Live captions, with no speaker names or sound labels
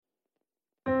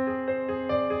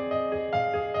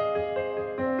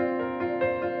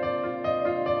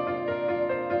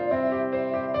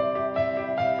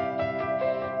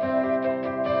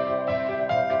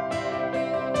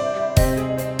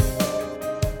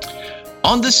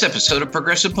On this episode of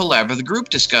Progressive Palaver, the group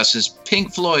discusses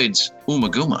Pink Floyd's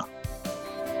Ummagumma.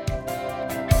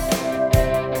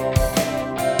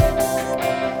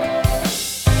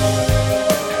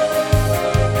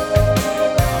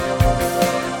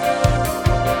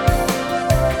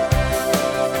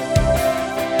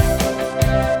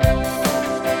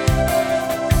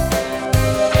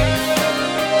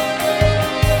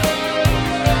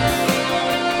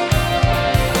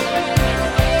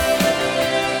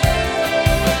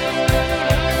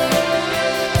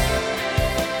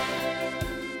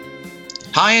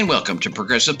 Hi, and welcome to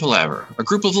Progressive Palaver, a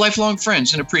group of lifelong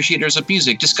friends and appreciators of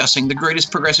music discussing the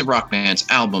greatest progressive rock bands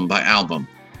album by album.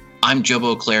 I'm Joe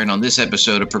Beauclair, and on this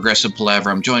episode of Progressive Palaver,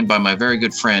 I'm joined by my very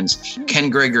good friends Ken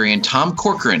Gregory and Tom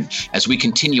Corcoran as we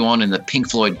continue on in the Pink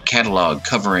Floyd catalog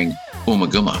covering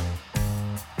Ummagumma.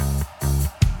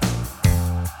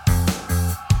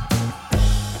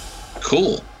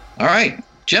 Cool. All right,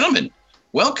 gentlemen,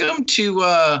 welcome to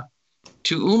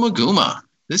Ummagumma.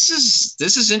 This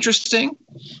is interesting,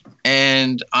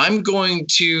 and I'm going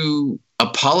to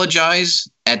apologize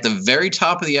at the very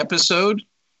top of the episode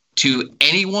to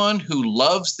anyone who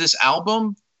loves this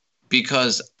album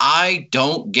because I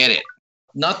don't get it.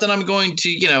 Not that I'm going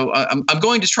to, I'm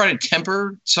going to try to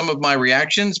temper some of my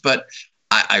reactions, but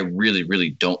I really,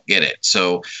 really don't get it.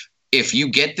 So if you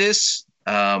get this,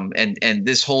 and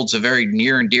this holds a very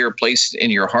near and dear place in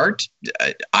your heart,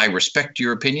 I respect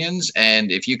your opinions.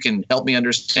 And if you can help me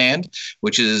understand,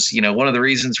 which is, one of the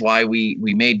reasons why we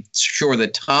made sure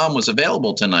that Tom was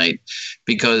available tonight,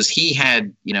 because he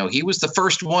had, he was the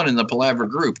first one in the Palaver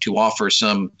group to offer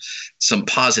some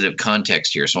positive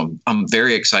context here. So I'm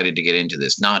very excited to get into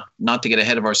this, not to get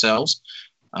ahead of ourselves,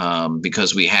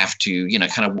 because we have to,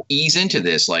 kind of ease into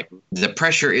this, like the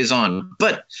pressure is on.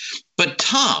 But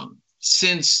Tom,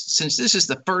 Since this is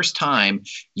the first time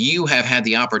you have had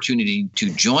the opportunity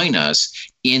to join us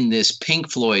in this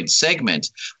Pink Floyd segment,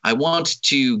 I want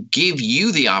to give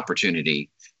you the opportunity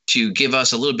to give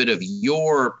us a little bit of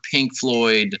your Pink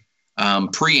Floyd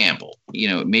preamble.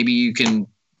 Maybe you can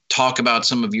talk about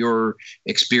some of your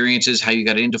experiences, how you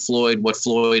got into Floyd, what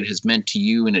Floyd has meant to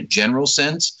you in a general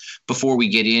sense, before we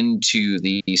get into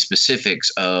the specifics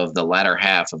of the latter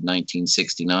half of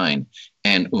 1969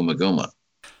 and Ummagumma.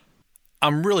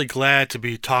 I'm really glad to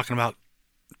be talking about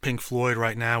Pink Floyd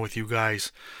right now with you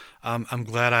guys. I'm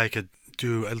glad I could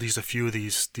do at least a few of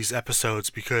these episodes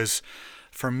because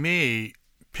for me,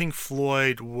 Pink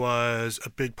Floyd was a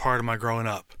big part of my growing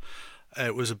up.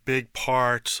 It was a big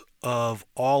part of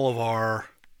all of our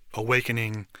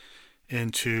awakening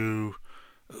into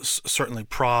certainly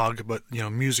prog, but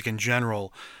music in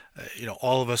general.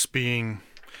 All of us being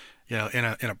in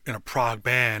a prog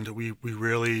band, we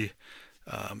really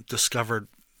discovered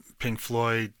Pink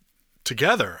Floyd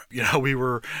together. We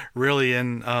were really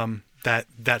in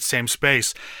that same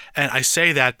space. And I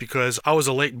say that because I was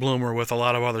a late bloomer with a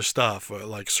lot of other stuff,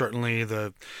 like certainly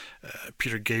the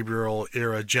Peter Gabriel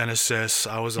era Genesis.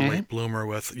 I was a late bloomer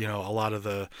with, a lot of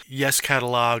the Yes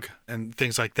catalog and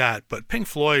things like that. But Pink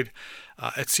Floyd,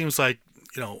 it seems like,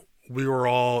 we were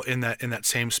all in that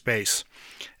same space.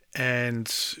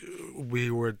 And we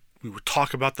would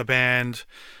talk about the band.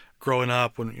 Growing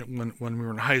up, when we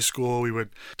were in high school, we would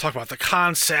talk about the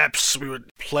concepts. We would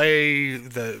play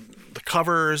the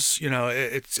covers.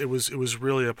 It was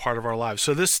really a part of our lives.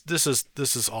 So this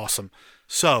is awesome.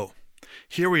 So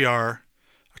here we are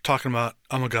talking about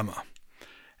Ummagumma,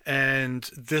 and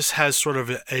this has sort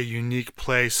of a unique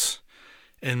place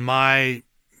in my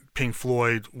Pink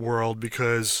Floyd world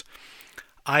because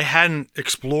I hadn't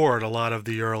explored a lot of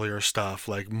the earlier stuff,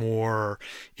 like more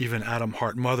even Atom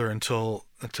Heart Mother until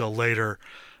later,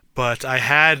 but I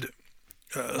had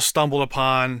stumbled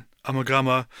upon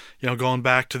Ummagumma, going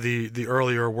back to the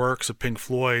earlier works of Pink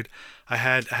Floyd. I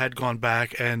had gone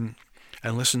back and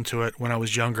listened to it when I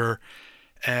was younger,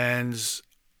 and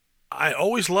I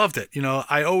always loved it.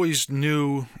 I always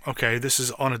knew, okay, this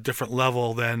is on a different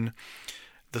level than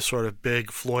the sort of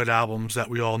big Floyd albums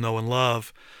that we all know and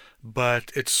love.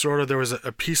 But it's sort of, there was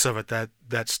a piece of it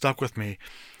that stuck with me.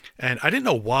 And I didn't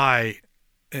know why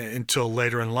until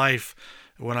later in life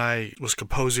when I was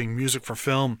composing music for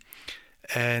film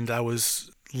and I was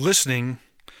listening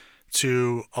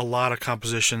to a lot of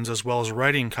compositions as well as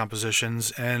writing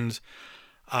compositions. And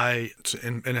I,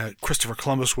 in a Christopher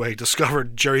Columbus way,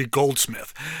 discovered Jerry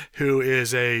Goldsmith, who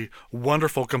is a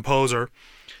wonderful composer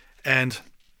and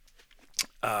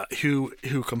who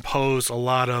composed a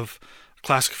lot of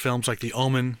classic films like The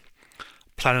Omen,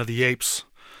 Planet of the Apes,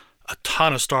 a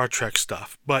ton of Star Trek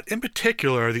stuff. But in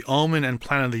particular, The Omen and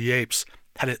Planet of the Apes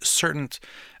had a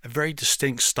very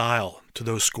distinct style to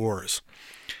those scores.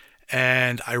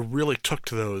 And I really took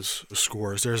to those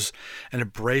scores. There's an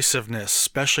abrasiveness,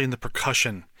 especially in the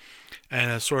percussion,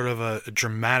 and a sort of a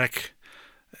dramatic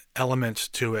element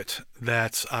to it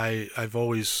that I've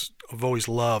always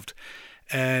loved.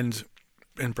 And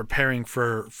in preparing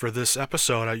for this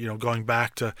episode, going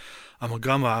back to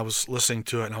Ummagumma, I was listening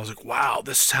to it and I was like, wow,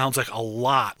 this sounds like a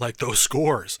lot like those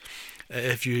scores.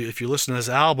 If you listen to this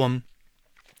album,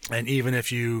 and even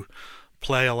if you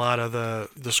play a lot of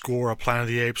the score of Planet of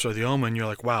the Apes or The Omen, you're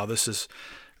like, wow, this is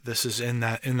in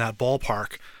that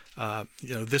ballpark.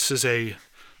 This is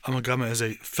Ummagumma is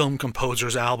a film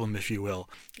composer's album, if you will,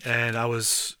 and I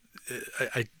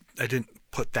didn't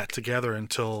put that together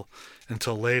until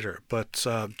later. But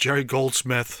Jerry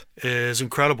Goldsmith is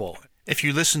incredible. If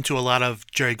you listen to a lot of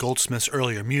Jerry Goldsmith's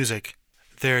earlier music,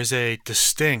 there's a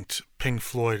distinct Pink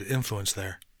Floyd influence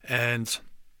there, and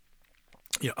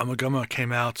Ummagumma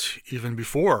came out even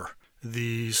before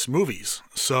these movies,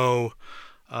 so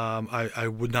I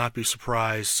would not be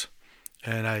surprised,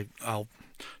 and I'll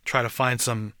try to find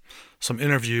some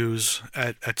interviews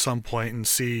at some point and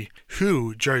see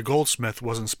who Jerry Goldsmith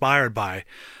was inspired by.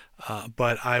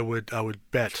 But I would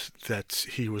bet that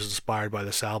he was inspired by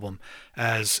this album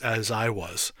as I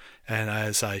was, and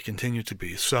as I continue to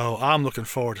be. So I'm looking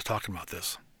forward to talking about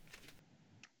this.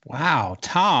 Wow,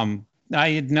 Tom, I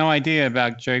had no idea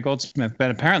about Jerry Goldsmith, but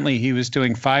apparently he was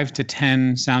doing 5 to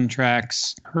 10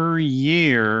 soundtracks per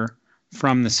year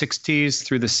from the 60s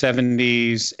through the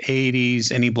 70s,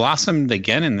 80s, and he blossomed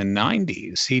again in the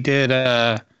 90s. He did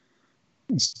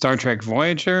Star Trek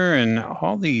Voyager and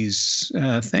all these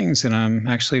things that I'm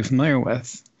actually familiar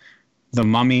with. The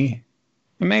Mummy,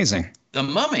 amazing. The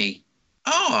Mummy?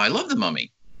 Oh, I love The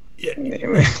Mummy. Yeah,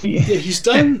 he's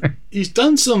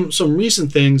done some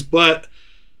recent things,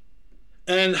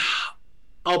 and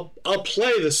I'll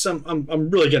play this. I'm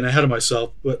really getting ahead of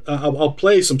myself, but I'll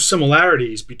play some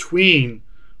similarities between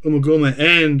Ummagumma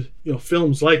and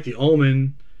films like The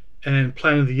Omen and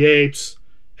Planet of the Apes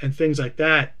and things like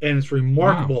that. And it's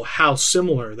remarkable how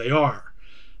similar they are.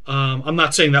 I'm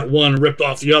not saying that one ripped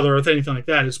off the other or anything like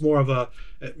that. It's more of a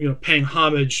paying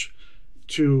homage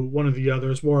to one of the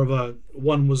others. More of a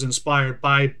one was inspired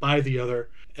by the other.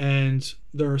 And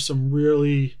there are some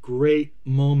really great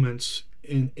moments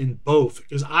in both,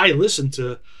 because I listen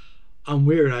to, I'm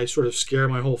weird, I sort of scare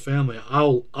my whole family.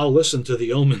 I'll listen to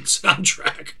the Omen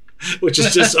soundtrack, which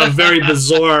is just a very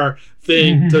bizarre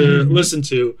thing to listen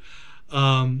to.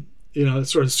 It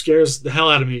sort of scares the hell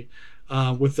out of me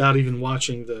without even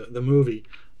watching the movie.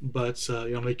 But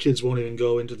my kids won't even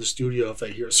go into the studio if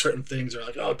they hear certain things. They're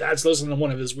like, "Oh, Dad's listening to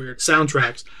one of his weird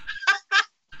soundtracks."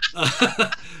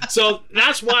 So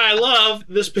that's why I love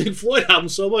this Pink Floyd album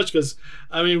so much, because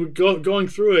going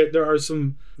through it, there are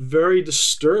some very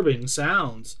disturbing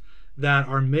sounds that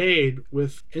are made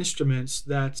with instruments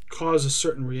that cause a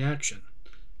certain reaction,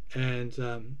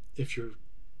 and if you're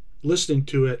listening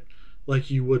to it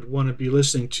like you would want to be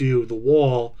listening to The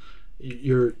Wall,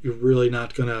 you're really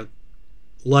not gonna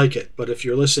like it. But if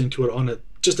you're listening to it on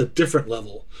just a different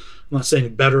level, I'm not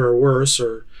saying better or worse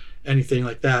or anything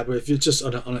like that, but if it's just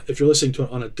if you're listening to it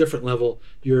on a different level,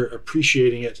 you're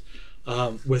appreciating it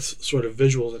with sort of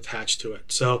visuals attached to it.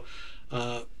 So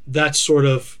that's sort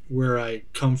of where I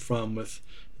come from with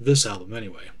this album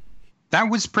anyway.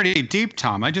 That was pretty deep,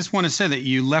 Tom. I just want to say that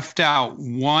you left out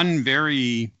one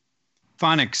very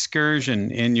fun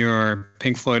excursion in your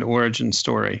Pink Floyd origin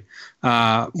story.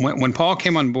 When Paul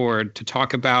came on board to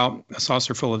talk about A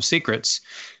Saucer Full of Secrets,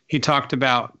 he talked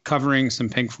about covering some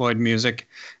Pink Floyd music,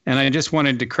 and I just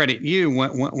wanted to credit you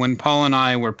when Paul and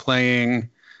I were playing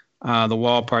The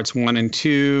Wall Parts 1 and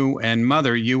 2 and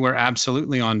Mother, you were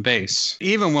absolutely on bass.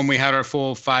 Even when we had our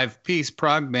full 5-piece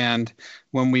prog band,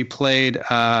 when we played,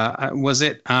 was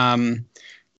it Young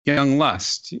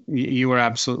Lust? You were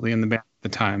absolutely in the band at the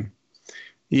time.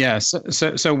 Yes,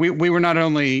 so we were not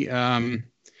only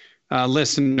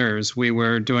listeners, we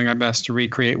were doing our best to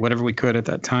recreate whatever we could at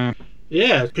that time.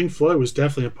 Yeah, Pink Floyd was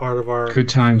definitely a part of our good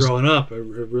times growing up. It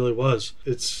really was.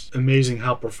 It's amazing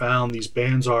how profound these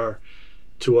bands are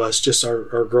to us, just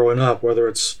our growing up, whether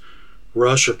it's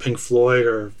Rush or Pink Floyd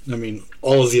or,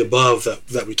 all of the above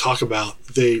that we talk about.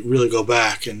 They really go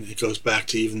back, and it goes back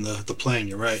to even the playing.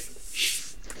 You're right.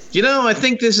 I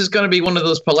think this is going to be one of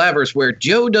those palavers where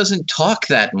Joe doesn't talk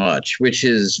that much, which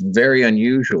is very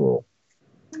unusual.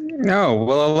 No,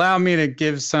 well, allow me to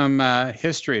give some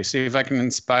history, see if I can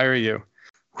inspire you.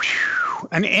 Whew.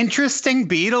 An interesting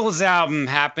Beatles album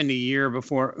happened a year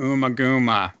before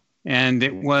Ummagumma, and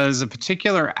it was a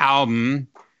particular album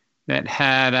that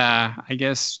had, I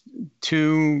guess,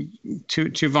 two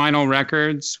vinyl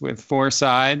records with 4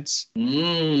 sides.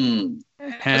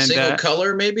 A single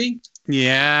color, maybe?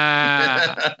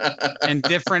 Yeah. And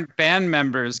different band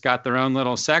members got their own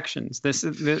little sections.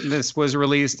 This was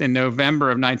released in November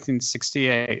of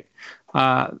 1968.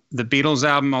 The Beatles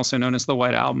album, also known as the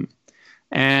White Album.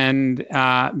 And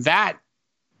that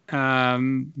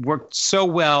worked so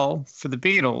well for the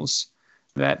Beatles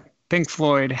that Pink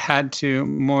Floyd had to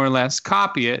more or less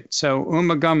copy it. So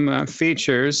Ummagumma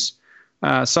features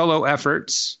solo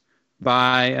efforts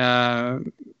by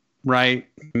Wright,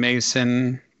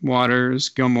 Mason, Waters,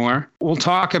 Gilmour. We'll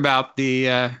talk about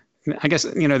the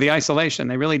isolation.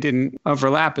 They really didn't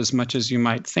overlap as much as you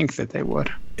might think that they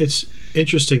would. It's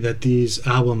interesting that these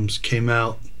albums came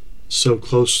out so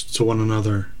close to one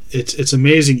another. It's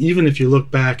amazing, even if you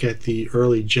look back at the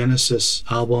early Genesis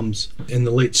albums in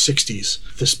the late 60s.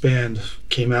 This band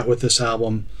came out with this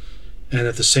album, and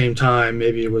at the same time,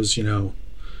 maybe it was, an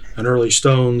early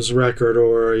Stones record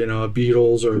or, a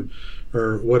Beatles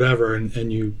or whatever,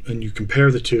 and you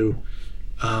compare the two,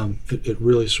 it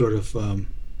really sort of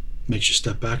makes you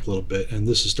step back a little bit, and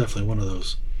this is definitely one of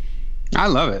those. I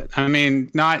love it. I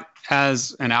mean, not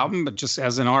as an album, but just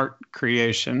as an art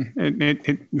creation.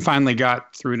 It finally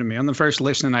got through to me. On the first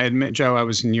listen, I admit, Joe, I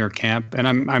was in your camp, and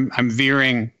I'm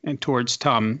veering towards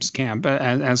Tom's camp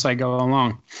as I go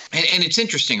along. And it's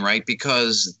interesting, right?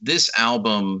 Because this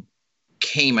album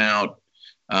came out,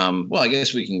 I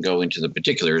guess we can go into the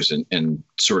particulars and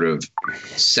sort of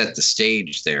set the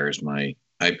stage there as my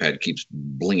iPad keeps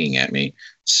blinging at me.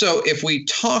 So if we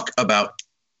talk about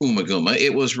Ummagumma,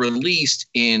 it was released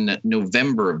in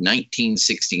November of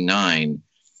 1969.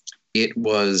 It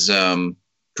was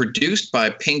produced by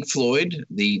Pink Floyd.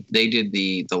 They did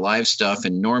the live stuff,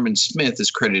 and Norman Smith is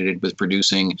credited with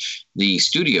producing the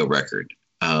studio record.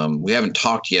 We haven't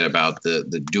talked yet about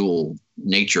the dual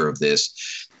nature of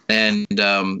this. And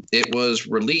it was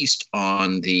released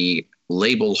on the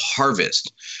label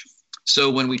Harvest.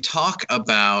 So when we talk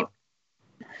about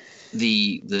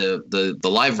the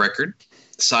live record,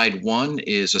 side one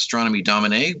is Astronomy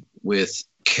Domine with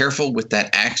Careful with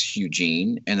That Axe,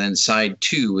 Eugene. And then side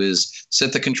two is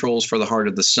Set the Controls for the Heart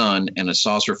of the Sun and A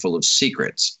Saucer Full of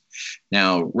Secrets.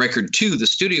 Now, record two, the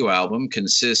studio album,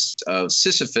 consists of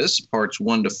Sisyphus, parts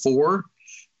 1 to 4,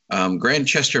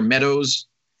 Grantchester Meadows,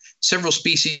 several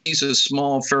species of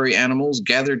small furry animals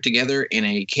gathered together in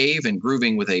a cave and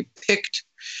grooving with a Pict.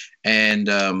 And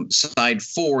side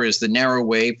 4 is The Narrow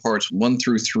Way, parts 1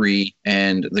 through 3,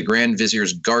 and The Grand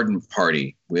Vizier's Garden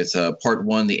Party, with part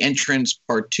 1, The Entrance,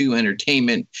 part 2,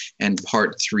 Entertainment, and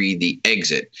part 3, The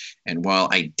Exit. And while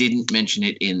I didn't mention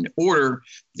it in order,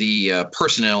 the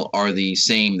personnel are the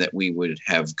same that we would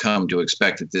have come to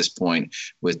expect at this point,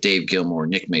 with Dave Gilmour,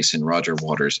 Nick Mason, Roger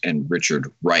Waters, and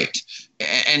Richard Wright.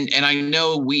 And I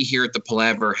know we here at the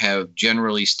Palaver have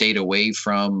generally stayed away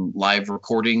from live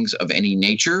recordings of any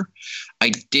nature.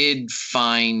 I did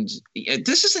find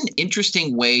this is an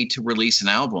interesting way to release an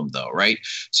album, though, right?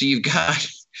 So you've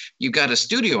got a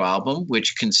studio album,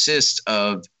 which consists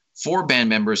of 4 band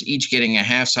members, each getting a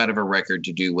half side of a record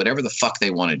to do whatever the fuck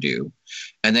they want to do.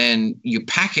 And then you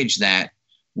package that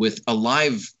with a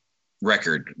live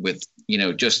record with,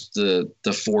 just the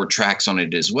 4 tracks on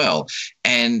it as well.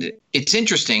 And it's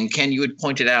interesting, Ken, you had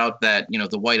pointed out that,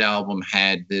 the White Album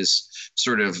had this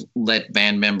sort of let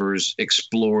band members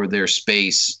explore their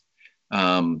space,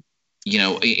 in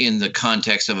the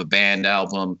context of a band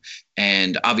album.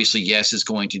 And obviously, Yes is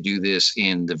going to do this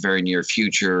in the very near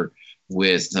future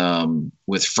with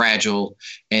Fragile.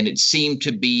 And it seemed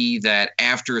to be that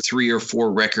after 3 or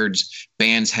 4 records,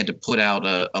 bands had to put out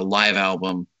a live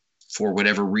album for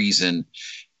whatever reason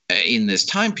in this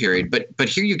time period. But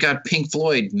here you got Pink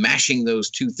Floyd mashing those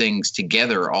two things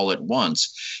together all at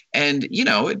once. And,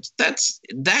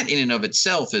 that in and of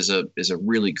itself is a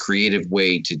really creative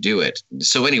way to do it.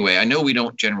 So anyway, I know we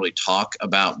don't generally talk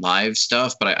about live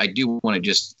stuff, but I do want to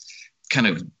just kind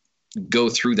of go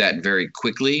through that very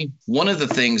quickly. One of the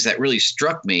things that really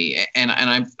struck me, and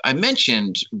I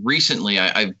mentioned recently,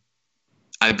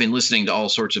 I've been listening to all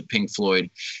sorts of Pink Floyd,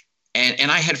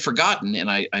 and I had forgotten, and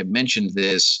I mentioned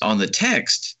this on the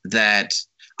text, that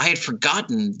I had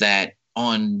forgotten that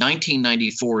on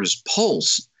 1994's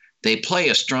Pulse, they play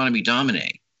Astronomy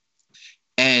Domine.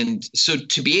 And so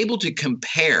to be able to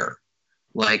compare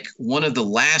like one of the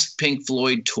last Pink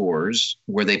Floyd tours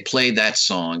where they played that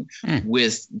song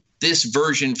with this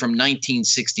version from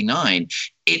 1969,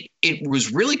 it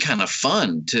was really kind of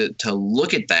fun to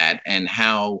look at that and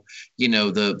how,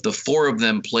 the 4 of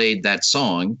them played that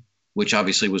song, which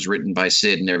obviously was written by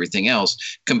Sid and everything else,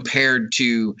 compared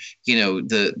to,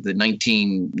 the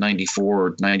 1994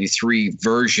 or 93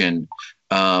 version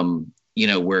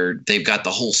where they've got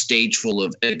the whole stage full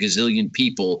of a gazillion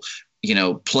people,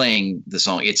 playing the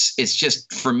song. It's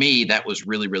just, for me, that was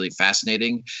really, really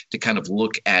fascinating to kind of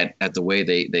look at the way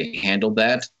they handled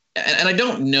that. And I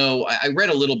don't know, I read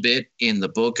a little bit in the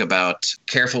book about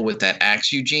Careful with That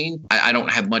Axe, Eugene. I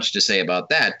don't have much to say about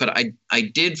that, but I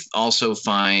did also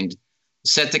find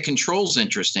Set the Controls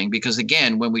interesting because,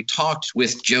 again, when we talked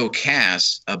with Joe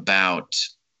Cass about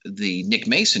the Nick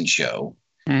Mason show,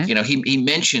 he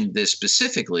mentioned this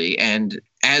specifically. And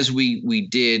as we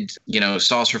did,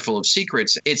 Saucer Full of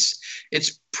Secrets,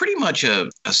 it's pretty much a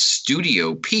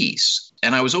studio piece.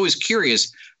 And I was always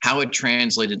curious how it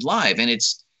translated live. And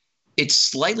it's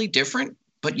slightly different,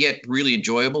 but yet really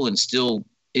enjoyable and still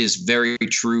is very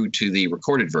true to the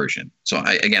recorded version. So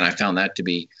I found that to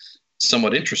be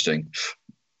somewhat interesting.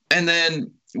 And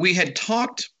then we had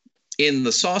talked in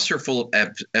the Saucerful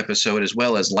episode, as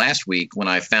well as last week when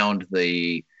I found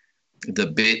the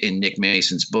bit in Nick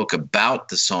Mason's book about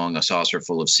the song A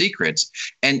Saucerful of Secrets.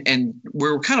 And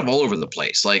we're kind of all over the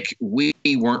place. Like, we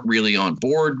weren't really on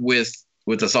board with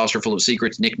A Saucerful of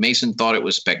Secrets. Nick Mason thought it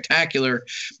was spectacular.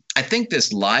 I think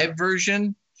this live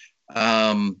version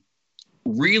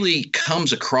really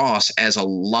comes across as a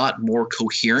lot more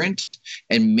coherent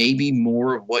and maybe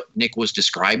more of what Nick was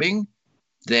describing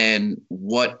than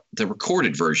what the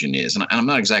recorded version is. And I'm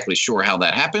not exactly sure how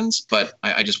that happens, but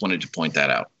I just wanted to point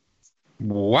that out.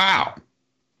 Wow,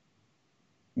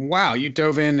 you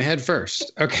dove in head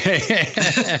first.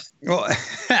 Okay. Well,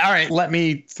 all right, let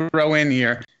me throw in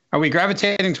here. Are we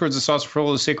gravitating towards The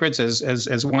Saucerful of Secrets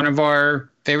as one of our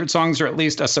favorite songs, or at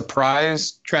least a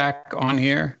surprise track on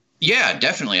here? Yeah,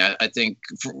 definitely. I think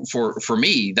for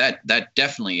me, that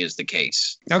definitely is the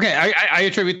case. Okay, I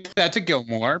attribute that to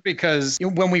Gilmour because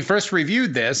when we first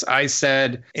reviewed this, I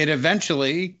said it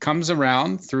eventually comes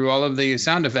around through all of the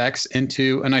sound effects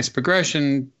into a nice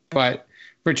progression, but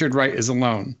Richard Wright is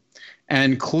alone.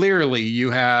 And clearly you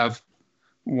have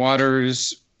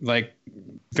Waters like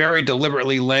very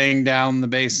deliberately laying down the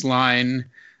bass line,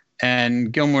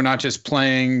 and Gilmour not just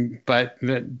playing, but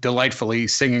delightfully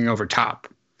singing over top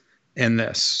in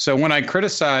this. So when I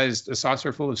criticized A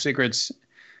Saucerful of Secrets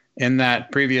in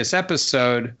that previous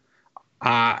episode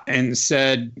and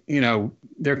said,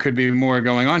 there could be more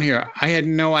going on here, I had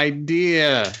no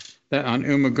idea that on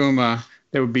Umaguma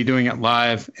they would be doing it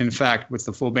live, in fact, with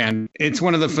the full band. It's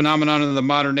one of the phenomenon of the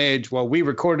modern age. Well, we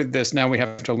recorded this, now we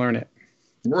have to learn it.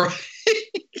 Right.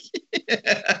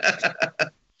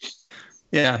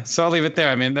 Yeah, so I'll leave it there.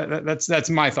 I mean, that's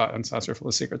my thought on Saucerful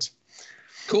of Secrets.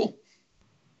 Cool.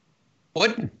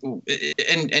 What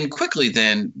and quickly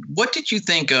then, what did you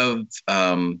think of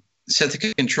Set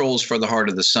the Controls for the Heart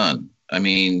of the Sun? I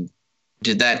mean,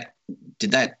 did that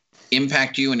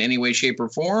impact you in any way, shape, or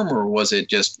form, or was it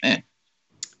just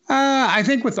I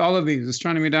think with all of these,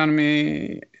 Astronomy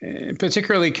Donomy,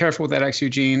 particularly Careful with That Axe,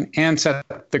 Eugene, and Set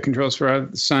the Controls for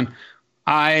the Sun,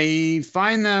 I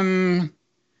find them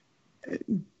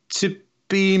to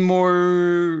be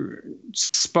more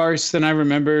sparse than I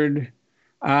remembered,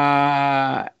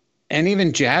 and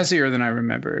even jazzier than I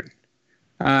remembered.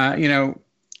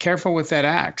 Careful with That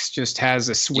Axe just has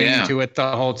a swing to it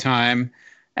the whole time.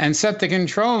 And Set the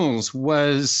Controls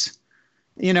was,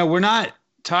 we're not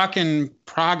talking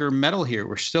prog or metal here.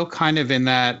 We're still kind of in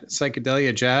that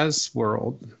psychedelia jazz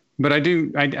world, but I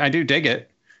do dig it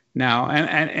now,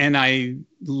 and I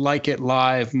like it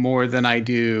live more than I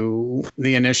do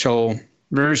the initial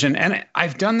version. And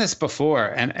I've done this before,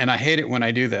 and I hate it when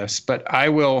I do this, but I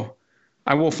will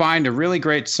find a really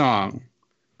great song,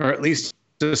 or at least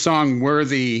a song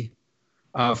worthy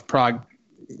of prog,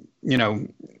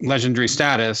 legendary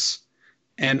status.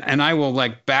 And I will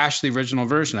bash the original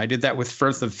version. I did that with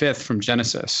Firth of Fifth from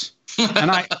Genesis. And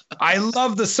I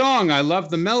love the song. I love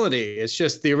the melody. It's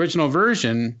just the original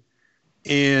version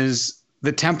is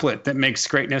the template that makes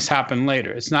greatness happen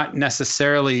later. It's not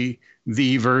necessarily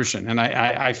the version. And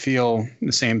I feel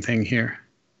the same thing here.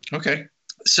 Okay.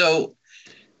 So,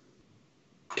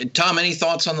 Tom, any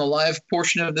thoughts on the live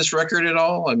portion of this record at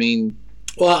all? I mean...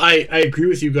 Well, I agree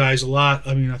with you guys a lot.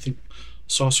 I mean, I think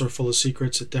Saucerful of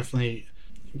Secrets, it definitely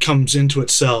comes into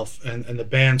itself, and the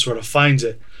band sort of finds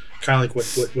it, kind of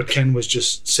like what Ken was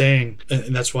just saying,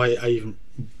 and that's why I even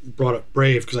brought up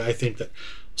Brave, because I think that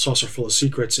Saucerful of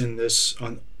Secrets in this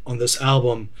on this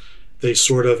album, they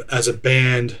sort of as a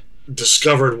band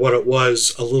discovered what it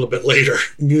was a little bit later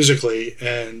musically,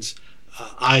 and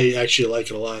I actually like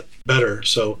it a lot better.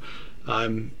 So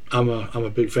I'm a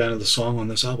big fan of the song on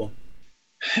this album.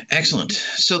 Excellent.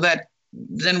 So that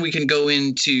then we can go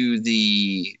into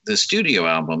the studio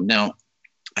album. Now,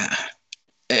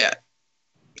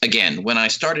 again, when I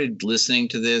started listening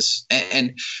to this,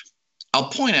 and I'll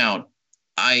point out,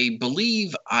 I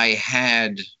believe I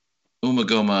had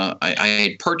Ummagumma. I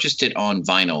had purchased it on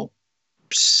vinyl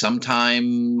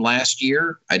sometime last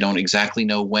year. I don't exactly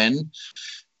know when,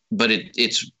 but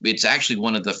it's actually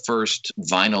one of the first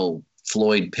vinyl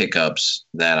Floyd pickups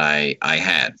that I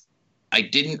had. I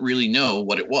didn't really know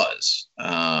what it was.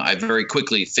 I very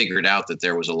quickly figured out that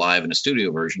there was a live and a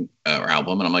studio version or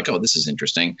album, and I'm like, oh, this is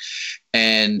interesting.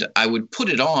 And I would put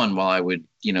it on while I would,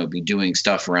 be doing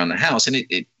stuff around the house, and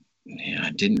I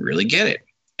didn't really get it.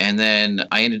 And then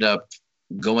I ended up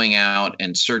going out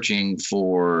and searching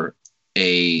for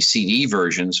a CD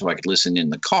version so I could listen in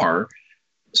the car,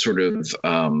 sort of,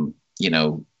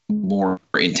 more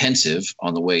intensive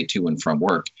on the way to and from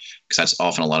work, because that's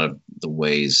often a lot of the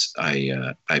ways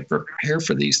I prepare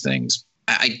for these things.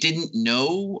 I didn't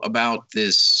know about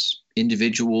this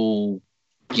individual,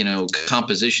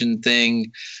 composition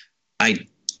thing. I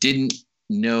didn't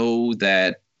know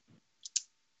that,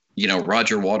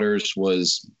 Roger Waters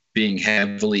was being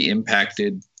heavily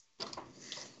impacted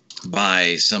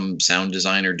by some sound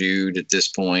designer dude at this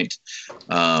point.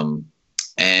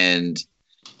 And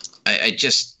I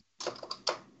just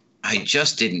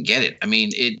didn't get it. I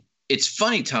mean, it's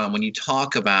funny, Tom, when you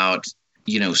talk about,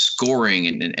 scoring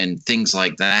and things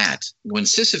like that. When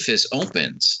Sisyphus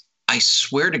opens, I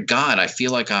swear to God, I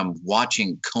feel like I'm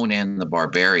watching Conan the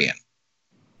Barbarian.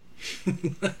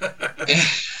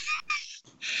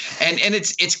 And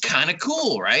it's kind of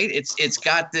cool, right? It's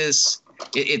got this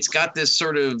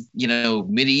sort of,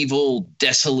 medieval,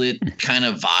 desolate kind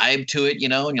of vibe to it, and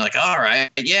you're like, all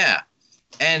right, yeah.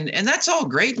 And that's all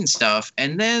great and stuff.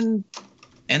 And then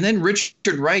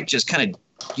Richard Wright just kind of,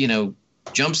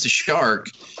 jumps the shark,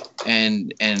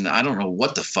 and I don't know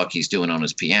what the fuck he's doing on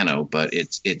his piano, but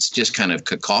it's just kind of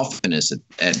cacophonous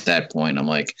at that point. I'm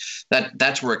like,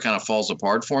 that's where it kind of falls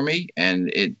apart for me,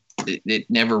 and it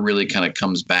never really kind of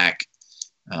comes back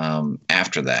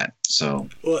after that. So,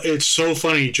 well, it's so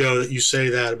funny, Joe, that you say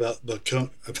that about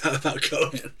Conan,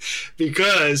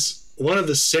 because one of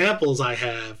the samples I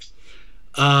have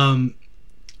with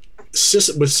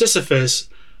Sisyphus,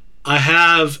 I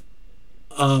have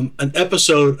an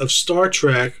episode of Star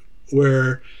Trek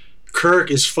where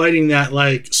Kirk is fighting that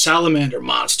like salamander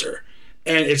monster,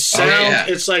 and it sounds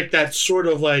it's like that sort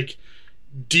of like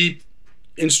deep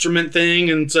instrument thing,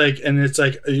 and it's like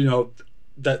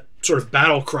that sort of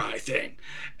battle cry thing,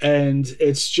 and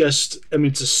it's just, I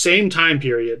mean, it's the same time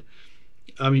period.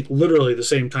 I mean, literally the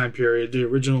same time period. The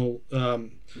original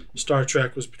Star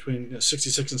Trek was between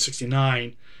 66 and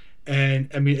 69,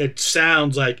 and I mean, it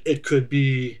sounds like it could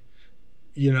be,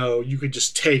 you could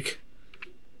just take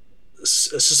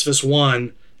Sisyphus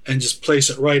 1 and just place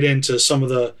it right into some of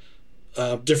the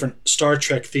different Star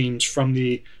Trek themes from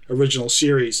the original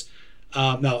series.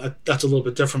 Now, that's a little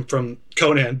bit different from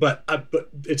Conan, but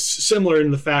it's similar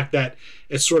in the fact that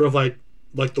it's sort of like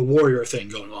the warrior thing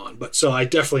going on. But so I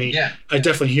definitely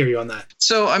hear you on that.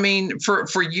 So I mean,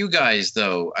 for you guys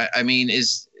though, I mean,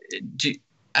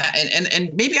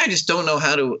 and maybe I just don't know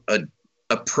how to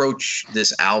approach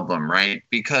this album, right?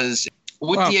 Because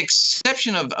with the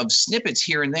exception of snippets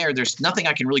here and there, there's nothing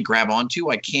I can really grab onto.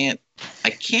 I can't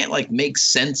like make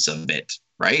sense of it,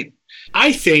 right?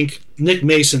 I think Nick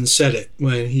Mason said it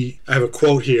when I have a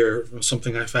quote here from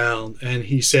something I found, and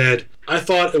he said, "I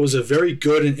thought it was a very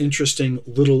good and interesting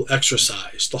little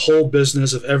exercise, the whole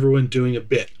business of everyone doing a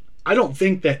bit." I don't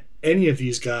think that any of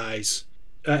these guys,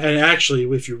 and actually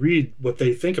if you read what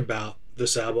they think about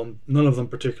this album, none of them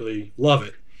particularly love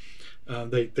it.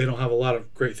 They don't have a lot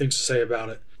of great things to say about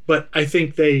it. But I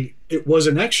think it was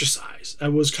an exercise. I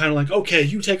was kind of like, okay,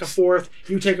 you take a fourth,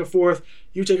 you take a fourth,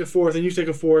 you take a fourth, and you take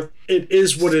a fourth. It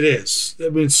is what it is. I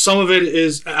mean, some of it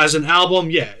is, as an album,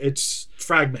 yeah, it's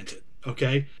fragmented,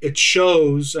 okay? It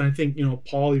shows, and I think,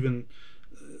 Paul even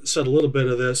said a little bit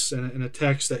of this in a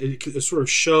text, that it sort of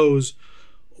shows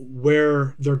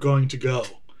where they're going to go.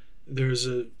 There's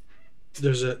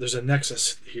a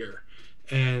nexus here,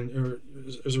 and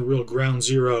there's a real ground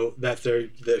zero that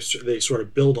they sort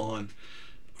of build on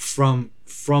from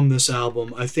this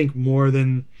album. I think more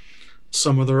than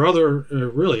some of their other,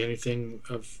 really anything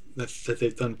that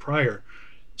they've done prior.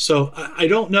 So I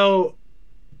don't know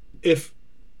if,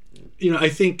 I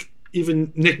think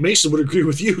even Nick Mason would agree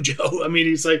with you, Joe. I mean,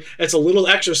 he's like, it's a little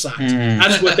exercise.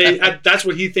 That's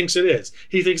what he thinks it is.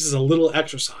 He thinks it's a little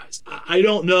exercise. I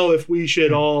don't know if we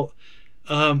should all,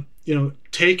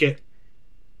 take it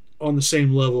on the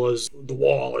same level as The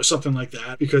Wall or something like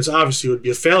that, because obviously it would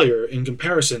be a failure in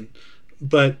comparison.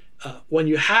 But when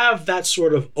you have that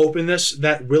sort of openness,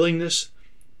 that willingness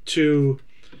to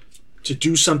to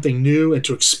do something new and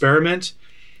to experiment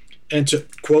and to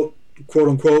quote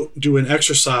unquote do an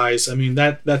exercise. I mean,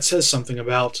 that says something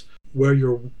about where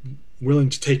you're willing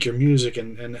to take your music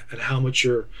and how much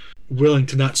you're willing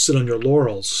to not sit on your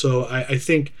laurels. So I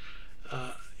think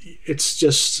it's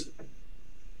just,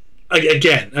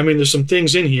 again, I mean, there's some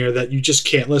things in here that you just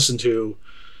can't listen to.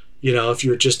 If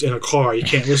you're just in a car, you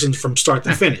can't listen from start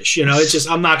to finish. It's just,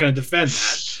 I'm not going to defend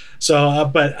that. So,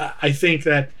 but I think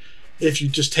that if you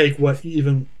just take what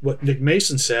Nick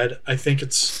Mason said, I think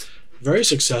it's very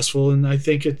successful, and I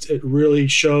think it really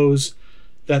shows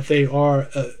that they are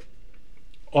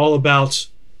all about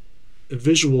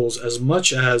visuals as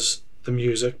much as the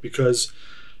music, because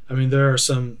I mean there are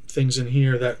some things in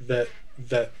here that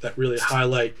really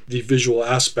highlight the visual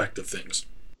aspect of things.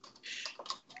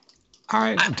 All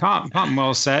right, Tom,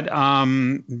 well said.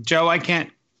 Joe, I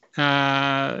can't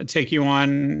take you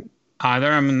on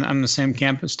either. I'm in the same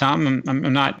camp as Tom.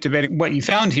 I'm not debating what you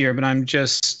found here, but I'm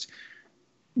just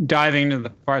diving into the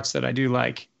parts that I do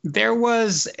like. There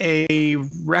was a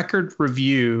record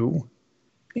review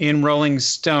in Rolling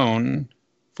Stone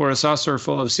for A Saucer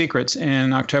Full of Secrets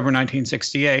in October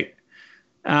 1968,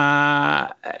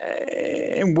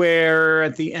 where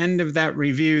at the end of that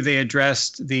review they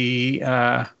addressed the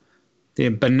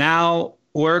banal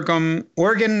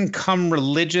organ cum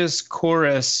religious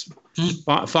chorus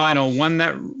final, one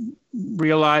that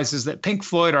realizes that Pink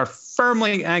Floyd are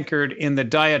firmly anchored in the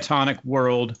diatonic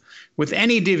world, with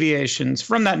any deviations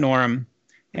from that norm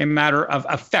a matter of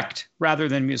effect rather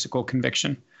than musical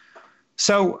conviction.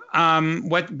 So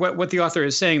what the author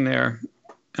is saying there,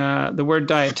 the word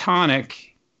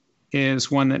diatonic is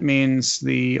one that means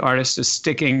the artist is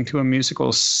sticking to a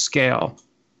musical scale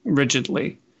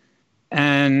rigidly.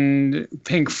 And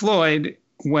Pink Floyd,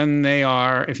 when they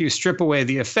are, if you strip away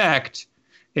the effect,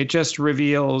 it just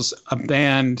reveals a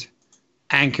band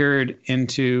anchored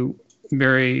into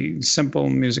very simple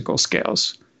musical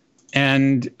scales.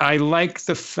 And I like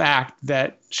the fact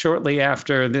that shortly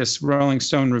after this Rolling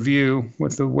Stone review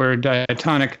with the word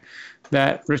diatonic,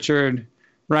 that Richard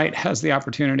Wright has the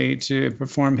opportunity to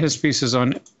perform his pieces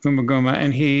on Ummagumma,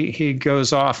 and he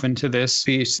goes off into this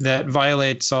piece that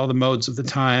violates all the modes of the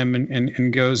time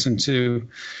and goes into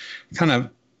kind of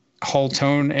whole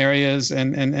tone areas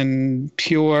and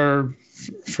pure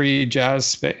free jazz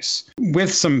space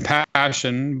with some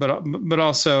passion, but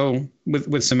also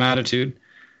with some attitude.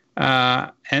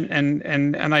 And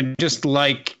I just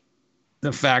like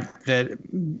the fact that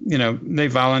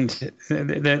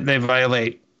they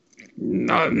violate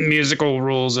musical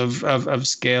rules of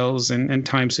scales and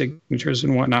time signatures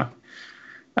and whatnot.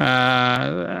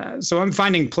 So I'm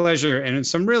finding pleasure in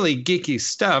some really geeky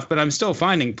stuff, but I'm still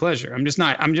finding pleasure. I'm just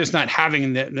not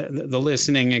having the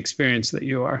listening experience that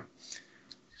you are.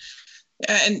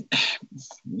 And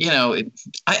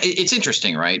it's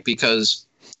interesting, right? Because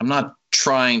I'm not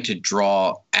trying to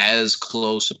draw as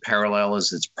close a parallel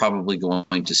as it's probably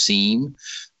going to seem,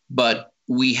 but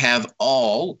we have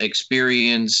all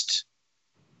experienced,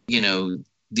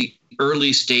 the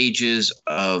early stages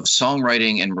of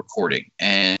songwriting and recording.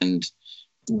 And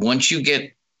once you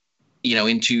get,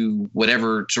 into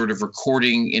whatever sort of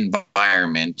recording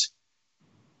environment,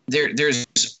 there's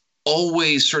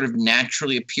always sort of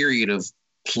naturally a period of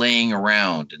playing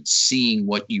around and seeing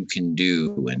what you can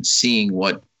do and seeing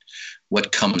what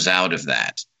comes out of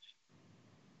that.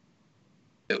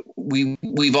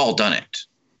 We've all done it.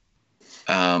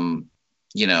 And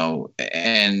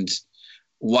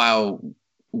while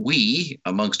we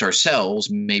amongst ourselves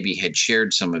maybe had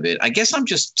shared some of it, I guess I'm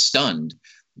just stunned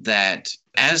that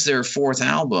as their fourth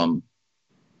album,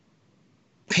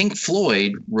 Pink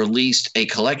Floyd released a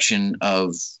collection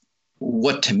of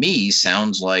what to me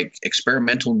sounds like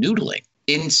experimental noodling.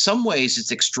 In some ways,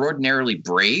 it's extraordinarily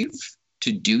brave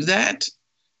to do that.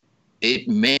 It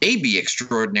may be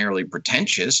extraordinarily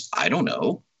pretentious. I don't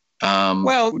know.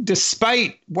 Well,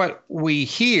 despite what we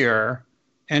hear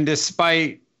and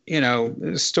despite,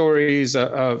 stories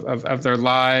of their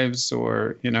lives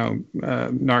or,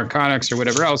 narcotics or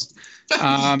whatever else,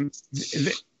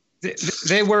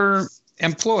 they were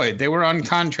employed. They were on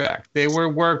contract. They were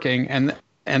working, and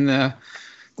the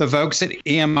folks at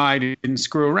EMI didn't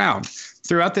screw around.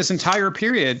 Throughout this entire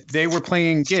period, they were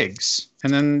playing gigs,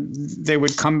 and then they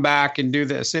would come back and do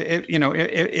this.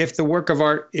 If the work of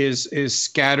art is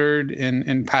scattered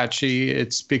and patchy,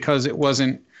 it's because it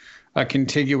wasn't a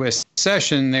contiguous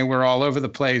session. They were all over the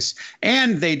place,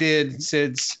 and they did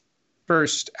Sid's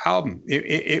first album.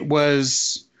 It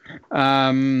was.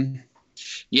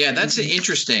 Yeah, that's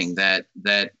interesting that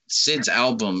Sid's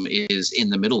album is in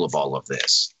the middle of all of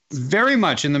this. very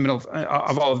much in the middle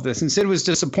of all of this. And Sid was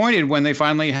disappointed when they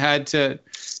finally had to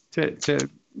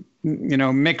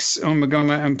mix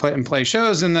Ummagumma and play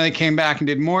shows, and then they came back and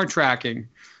did more tracking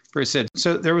for Sid.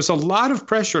 So there was a lot of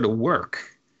pressure to work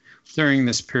during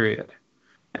this period,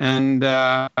 and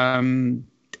I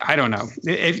don't know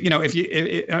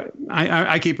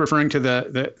I keep referring to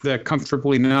the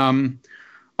Comfortably Numb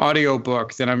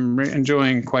audiobook that I'm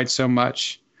enjoying quite so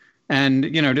much.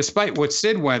 And, despite what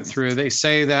Sid went through, they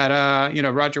say that,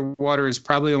 Roger Waters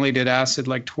probably only did acid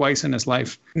like twice in his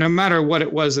life. No matter what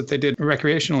it was that they did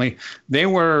recreationally, they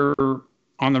were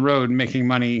on the road making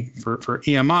money for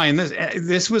EMI. And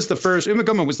this was the first,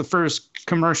 Ummagumma was the first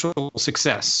commercial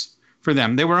success for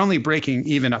them. They were only breaking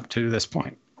even up to this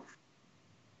point.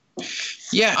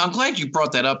 Yeah, I'm glad you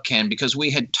brought that up, Ken, because we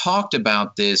had talked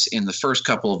about this in the first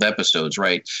couple of episodes,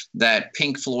 right? That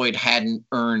Pink Floyd hadn't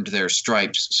earned their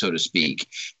stripes, so to speak.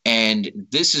 And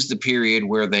this is the period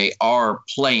where they are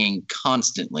playing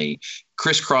constantly,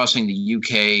 crisscrossing the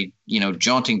UK,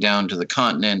 jaunting down to the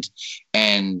continent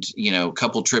and, a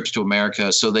couple trips to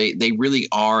America. So they really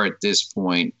are at this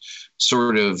point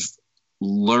sort of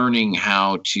learning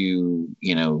how to,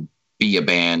 be a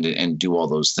band and do all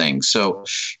those things. So,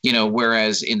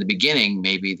 whereas in the beginning,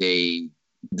 maybe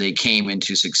they came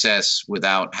into success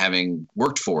without having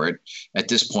worked for it. At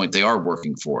this point, they are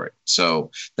working for it. So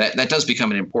that does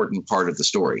become an important part of the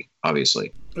story,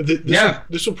 obviously.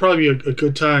 This will probably be a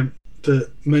good time to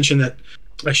mention that,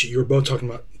 actually, you were both talking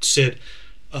about Sid.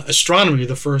 Astronomy,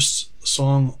 the first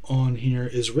song on here,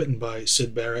 is written by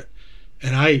Syd Barrett.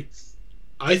 And I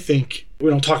think we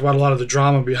don't talk about a lot of the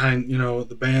drama behind,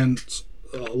 the band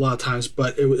a lot of times,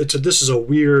 but this is a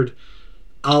weird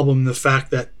album. The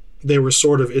fact that they were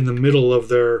sort of in the middle of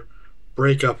their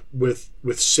breakup with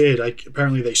Sid.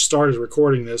 Apparently they started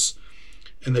recording this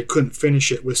and they couldn't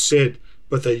finish it with Sid,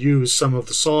 but they used some of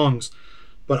the songs.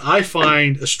 But I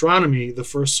find Astronomy, the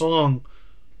first song,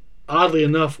 oddly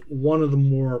enough, one of the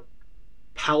more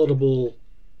palatable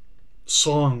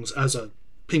songs as a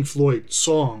Pink Floyd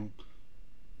song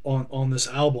on this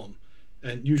album.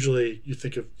 And usually you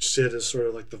think of Sid as sort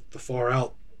of like the far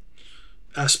out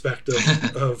aspect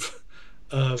of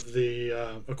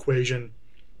the equation.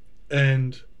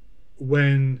 And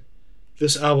when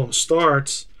this album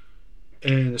starts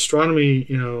and Astronomy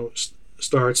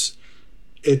starts,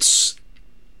 it's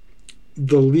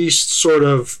the least sort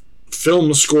of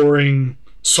film scoring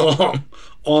song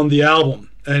on the album,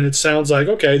 and it sounds like,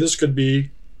 okay, this could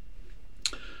be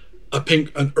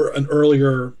an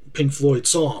earlier Pink Floyd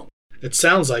song. It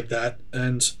sounds like that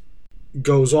and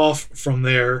goes off from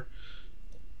there,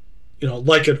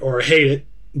 like it or hate it.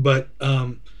 But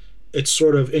it's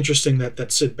sort of interesting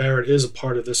that Syd Barrett is a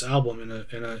part of this album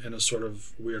in a sort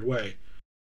of weird way.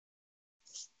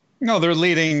 No, they're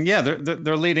leading. Yeah,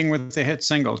 they're leading with the hit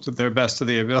singles to their best of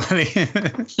the ability.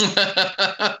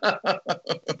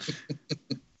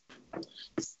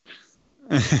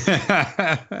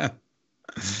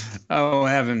 Oh,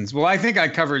 heavens. Well, I think I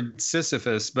covered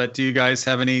Sisyphus, but do you guys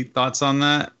have any thoughts on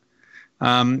that?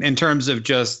 In terms of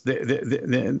just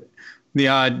the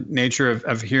odd nature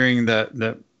of hearing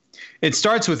it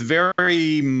starts with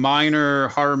very minor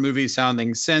horror movie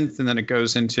sounding synth, and then it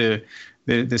goes into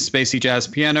the spacey jazz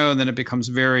piano, and then it becomes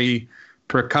very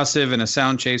percussive in a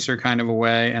sound chaser kind of a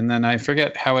way. And then I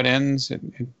forget how it ends.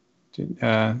 It's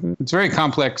a very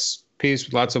complex piece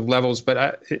with lots of levels,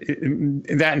 but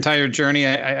that entire journey,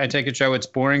 I take it, Joe, it's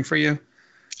boring for you?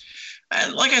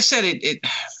 Like I said,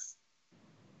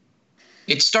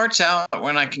 it starts out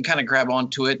when I can kind of grab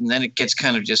onto it, and then it gets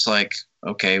kind of just like,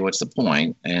 okay, what's the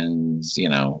point? And,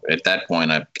 at that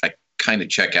point, I kind of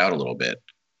check out a little bit.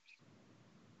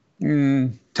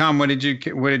 Tom, what did you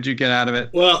get out of it?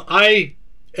 Well, I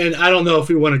don't know if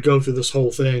we want to go through this whole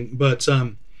thing, but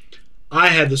I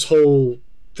had this whole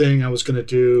thing I was going to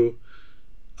do.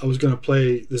 I was going to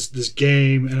play this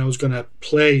game, and I was going to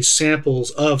play samples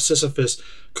of Sisyphus,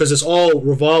 because it's all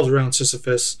revolved around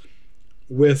Sisyphus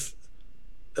with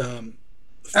film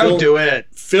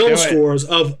scores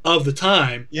of the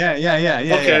time. Yeah.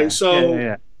 Okay, so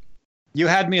yeah. You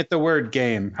had me at the word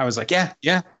game. I was like, yeah.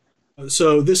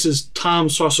 So this is Tom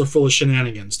Saucer Full of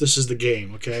Shenanigans. This is the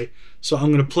game, okay? So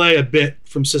I'm going to play a bit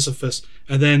from Sisyphus,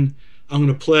 and then I'm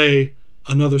going to play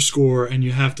another score, and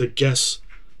you have to guess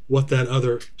what that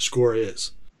other score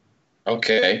is.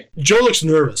 Okay. Joe looks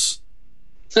nervous.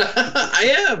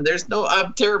 I am.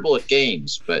 I'm terrible at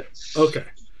games, but okay.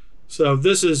 So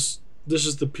this is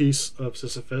the piece of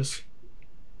Sisyphus.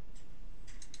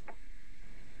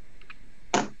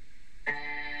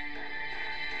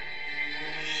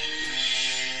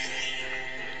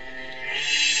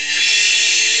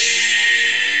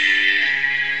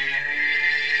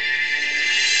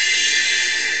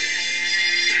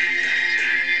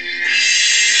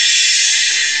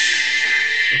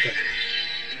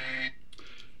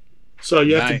 So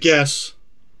you have to Nice. guess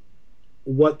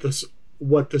what this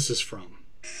is from.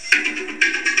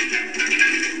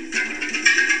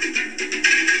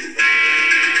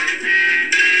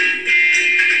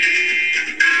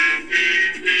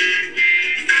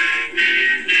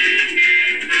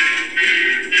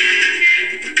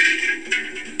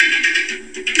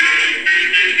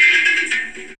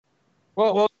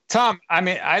 Well, Tom, I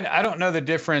mean, I don't know the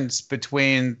difference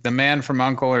between The Man from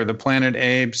U.N.C.L.E. or The Planet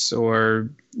Apes or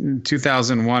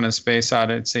 2001: A Space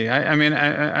Odyssey. I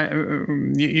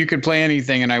mean, you could play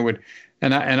anything, and I would,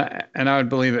 and I would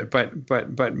believe it.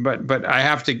 But I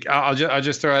have to. I'll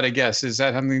just throw out a guess. Is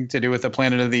that something to do with The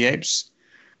Planet of the Apes?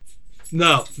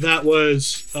 No, that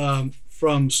was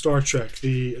from Star Trek,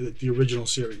 the original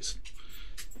series.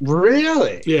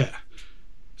 Really? Yeah.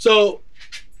 So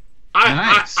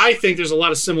Nice. I think there's a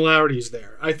lot of similarities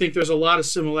there. I think there's a lot of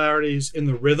similarities in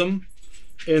the rhythm,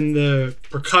 in the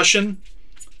percussion.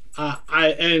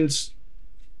 And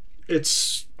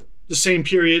it's the same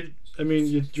period. I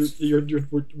mean,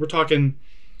 we're talking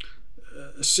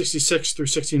 66 through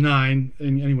 69,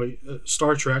 and anyway,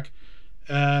 Star Trek.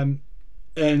 And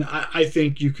I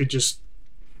think you could just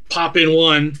pop in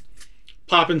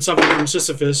something from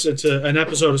Sisyphus into an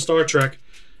episode of Star Trek,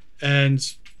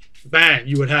 and bang,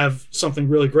 you would have something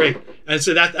really great. And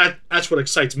so that's what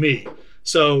excites me.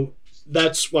 So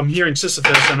that's I'm hearing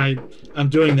Sisyphus, and I'm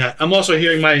doing that. I'm also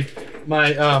hearing my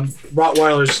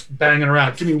Rottweilers banging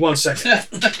around. Give me 1 second.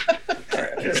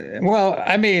 Well,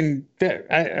 I mean,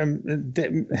 had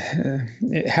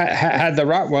the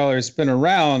Rottweilers been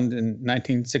around in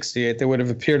 1968, they would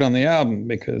have appeared on the album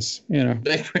because, you know,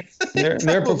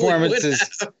 their performance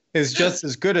is just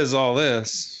as good as all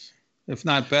this, if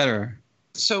not better.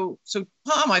 So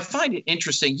Tom, I find it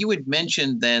interesting. You had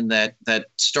mentioned then that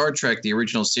Star Trek, the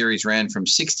original series, ran from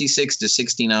 66 to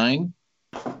 69.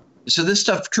 So this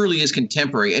stuff truly is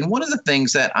contemporary. And one of the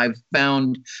things that I've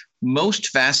found most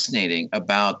fascinating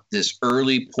about this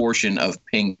early portion of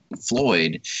Pink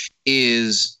Floyd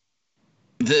is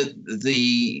the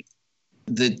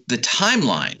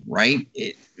timeline, right?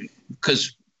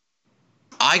 Because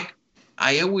I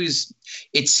always,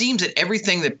 it seems that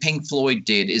everything that Pink Floyd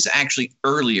did is actually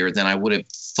earlier than I would have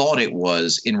thought it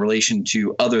was in relation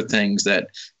to other things that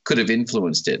could have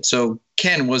influenced it. So,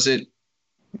 Ken, was it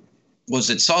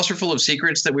Saucerful of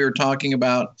Secrets that we were talking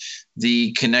about,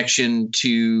 the connection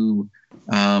to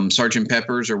Sgt.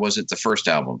 Pepper's, or was it the first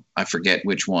album? I forget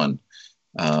which one.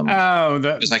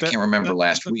 Because I can't remember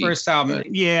last week. The first album.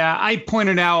 But, yeah, I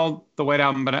pointed out the White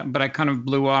Album, but I kind of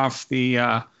blew off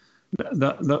the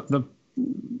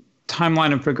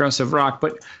timeline of progressive rock.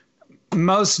 But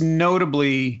most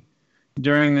notably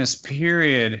during this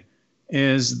period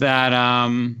is that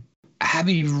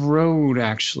Abbey Road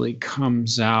actually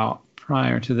comes out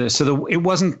prior to this. So it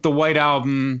wasn't the White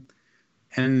Album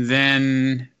and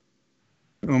then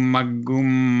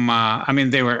Ummagumma. I mean,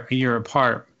 they were a year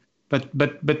apart. But the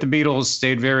Beatles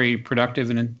stayed very productive.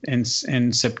 In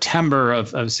September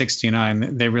of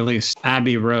 69, they released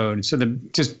Abbey Road. So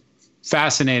just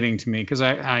fascinating to me because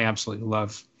I absolutely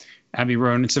love Abbey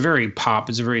Road. And it's a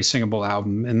very singable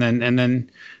album. And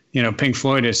then you know, Pink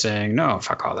Floyd is saying, no,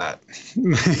 fuck all that.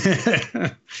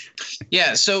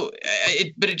 Yeah. So,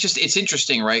 it's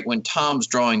interesting, right? When Tom's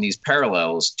drawing these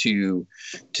parallels to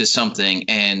something,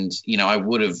 and, you know, I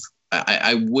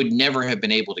would never have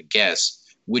been able to guess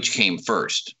which came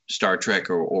first, Star Trek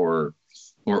or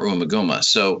Ummagumma.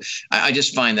 So I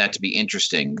just find that to be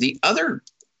interesting. The other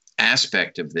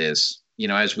aspect of this, you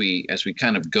know, as we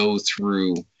kind of go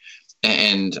through,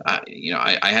 and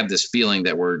I have this feeling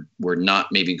that we're not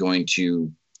maybe going to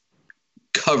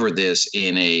cover this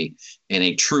in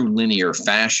a true linear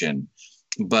fashion,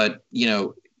 but, you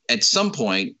know, at some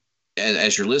point,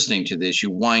 as you're listening to this, you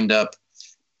wind up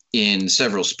in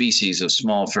several species of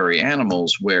small furry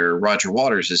animals where Roger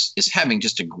Waters is having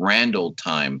just a grand old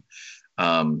time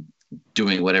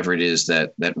doing whatever it is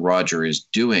that Roger is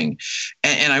doing.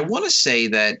 And I want to say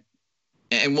that,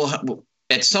 and we'll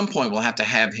at some point we'll have to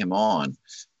have him on,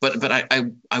 but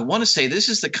I want to say this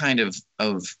is the kind of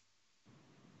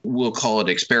we'll call it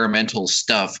experimental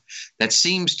stuff that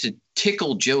seems to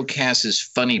tickle Joe Cass's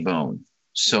funny bone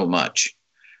so much.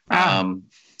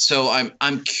 So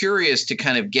I'm curious to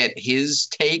kind of get his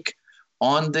take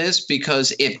on this,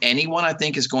 because if anyone I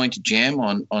think is going to jam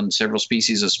on several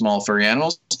species of small furry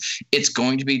animals, it's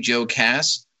going to be Joe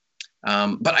Cass.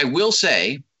 But I will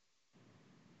say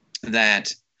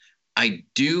that I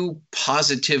do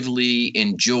positively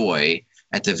enjoy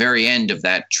at the very end of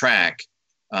that track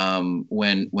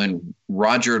when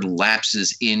Roger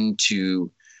lapses into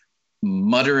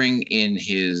muttering in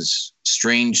his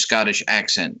strange Scottish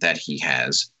accent that he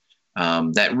has,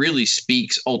 that really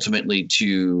speaks ultimately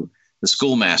to the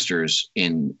schoolmasters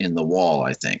in The Wall.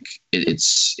 I think it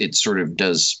sort of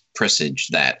does presage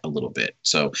that a little bit.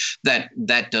 So that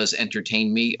does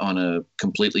entertain me on a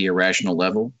completely irrational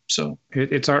level. So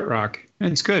it's art rock.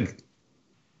 It's good.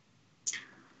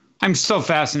 I'm still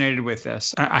fascinated with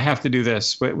this. I have to do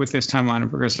this with this timeline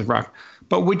of progressive rock.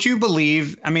 But would you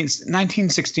believe,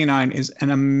 1969 is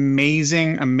an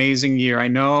amazing, amazing year. I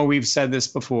know we've said this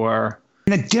before.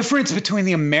 And the difference between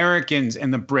the Americans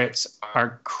and the Brits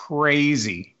are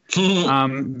crazy.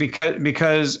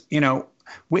 Because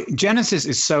Genesis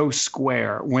is so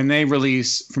square when they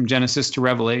release from Genesis to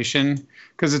Revelation,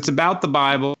 because it's about the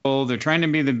Bible. They're trying to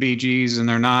be the Bee Gees and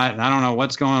they're not. And I don't know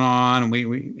what's going on. And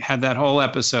we had that whole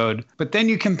episode. But then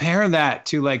you compare that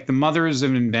to like the Mothers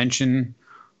of Invention,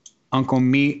 Uncle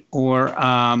Meat, or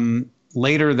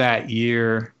later that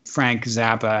year, Frank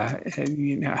Zappa,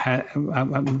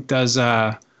 does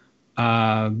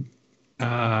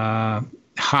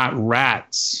Hot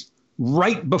Rats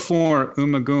right before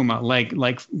Umaguma,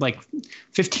 like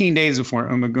 15 days before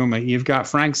Umaguma. You've got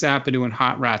Frank Zappa doing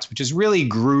Hot Rats, which is really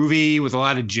groovy with a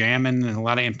lot of jamming and a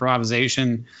lot of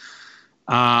improvisation.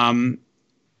 But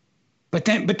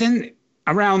then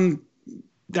around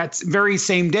that very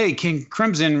same day, King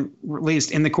Crimson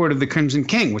released In the Court of the Crimson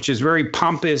King, which is very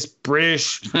pompous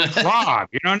British rock.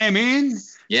 You know what I mean?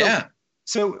 Yeah.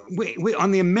 So we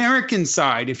on the American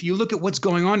side, if you look at what's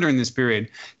going on during this period,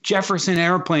 Jefferson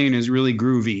Airplane is really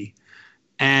groovy,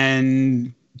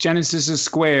 and Genesis is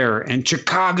square, and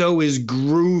Chicago is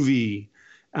groovy,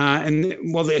 and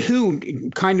the Who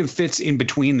kind of fits in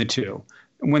between the two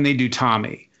when they do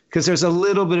Tommy, because there's a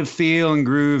little bit of feel and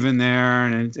groove in there,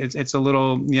 and it's a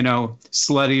little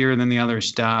sluttier than the other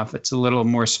stuff. It's a little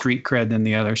more street cred than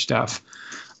the other stuff,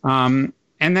 and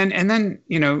then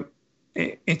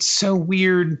it's so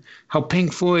weird how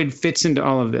Pink Floyd fits into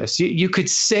all of this. You could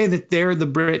say that they're the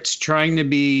Brits trying to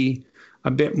be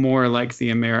a bit more like the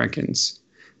Americans.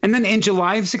 And then in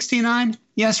July of 69,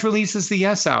 Yes releases the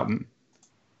Yes album,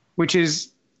 which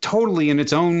is totally in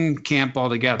its own camp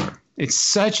altogether. It's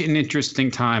such an interesting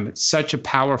time. It's such a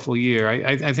powerful year.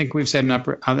 I think we've said in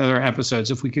other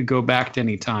episodes, if we could go back to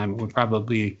any time, it would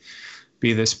probably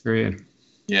be this period.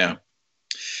 Yeah.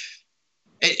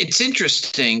 It's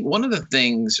interesting. One of the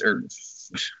things, or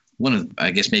one of,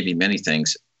 I guess, maybe many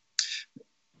things,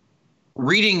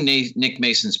 reading Nick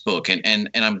Mason's book, and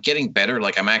I'm getting better.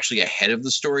 Like, I'm actually ahead of the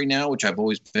story now, which I've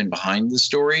always been behind the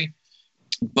story.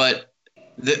 But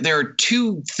there are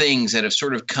two things that have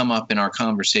sort of come up in our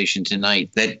conversation tonight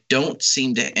that don't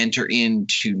seem to enter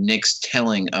into Nick's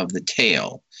telling of the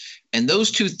tale. And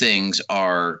those two things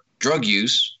are drug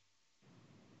use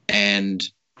and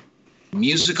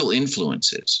musical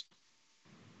influences.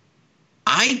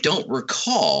 I don't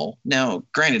recall. Now,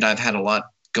 granted, I've had a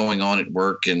lot going on at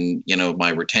work, and my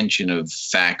retention of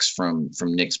facts from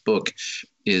Nick's book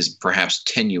is perhaps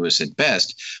tenuous at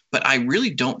best. But I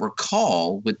really don't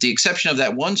recall, with the exception of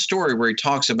that one story where he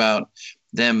talks about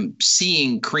them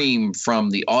seeing Cream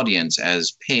from the audience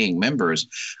as paying members.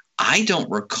 I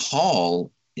don't recall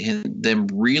them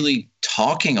really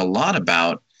talking a lot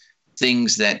about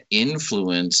things that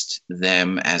influenced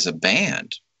them as a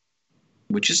band,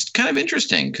 which is kind of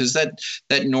interesting because that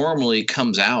normally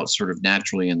comes out sort of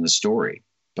naturally in the story.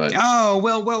 But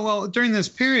well, during this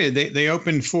period, they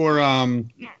opened for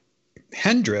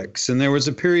Hendrix, and there was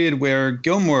a period where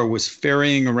Gilmour was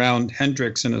ferrying around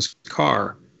Hendrix in his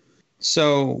car.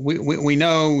 So we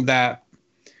know that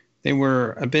they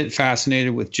were a bit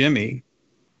fascinated with Jimmy,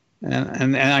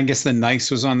 and I guess the Nice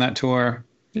was on that tour.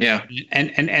 Yeah.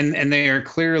 And they are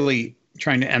clearly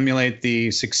trying to emulate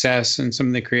the success and some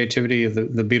of the creativity of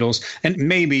the Beatles. And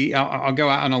maybe I'll go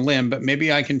out on a limb, but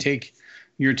maybe I can take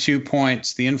your 2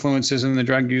 points, the influences and the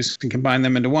drug use, and combine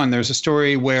them into one. There's a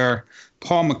story where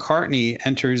Paul McCartney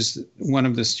enters one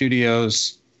of the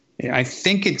studios. I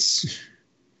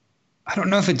don't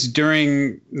know if it's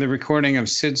during the recording of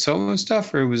Sid solo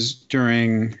stuff or it was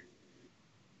during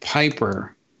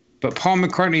Piper, but Paul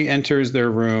McCartney enters their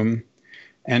room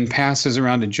and passes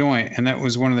around a joint, and that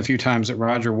was one of the few times that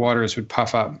Roger Waters would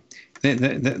puff up.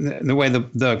 The way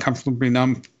the Comfortably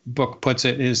Numb book puts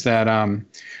it is that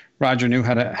Roger knew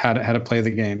how to play the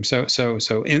game. So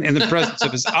in the presence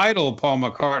of his idol Paul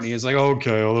McCartney, is like,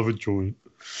 okay, I'll have a joint.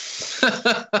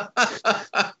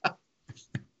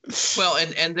 Well,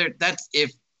 and that's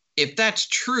if that's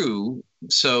true.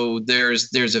 So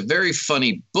there's a very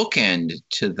funny bookend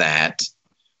to that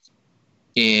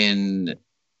in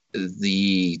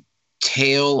the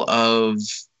tale of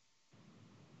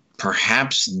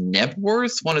perhaps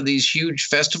Nebworth, one of these huge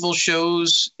festival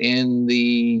shows in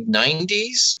the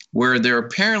 90s, where there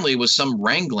apparently was some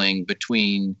wrangling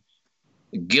between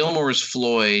Gilmour's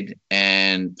Floyd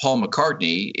and Paul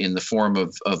McCartney in the form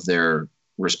of their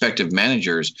respective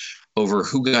managers over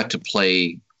who got to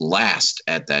play last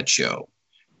at that show.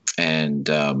 And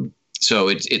so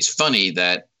it's funny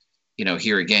that,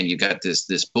 here again, you got this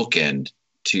bookend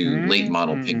to late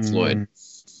model Pink Floyd.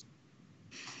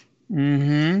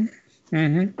 Mm-hmm.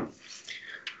 Mm-hmm.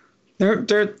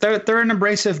 They're an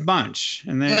abrasive bunch,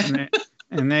 and they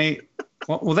admit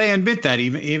that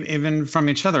even from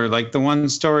each other. Like the one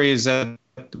story is that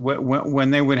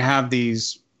when they would have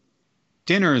these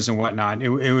dinners and whatnot, it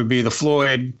would be the four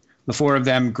of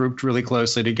them grouped really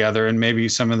closely together, and maybe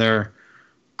some of their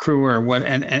crew or what,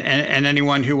 and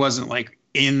anyone who wasn't like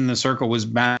in the circle was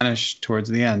banished towards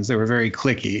the ends. They were very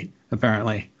cliquey,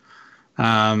 apparently.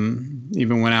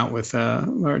 Even went out with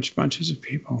large bunches of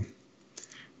people.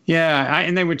 Yeah,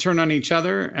 and they would turn on each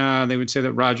other. They would say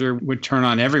that Roger would turn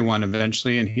on everyone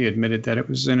eventually, and he admitted that it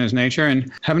was in his nature.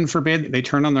 And heaven forbid they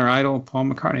turn on their idol, Paul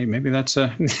McCartney. Maybe that's a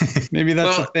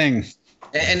thing.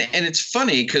 And it's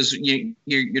funny because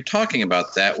you're talking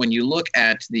about that when you look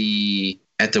at the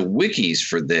wikis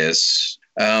for this.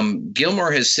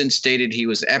 Gilmour has since stated he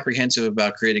was apprehensive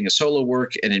about creating a solo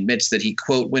work and admits that he,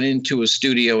 quote, went into a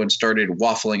studio and started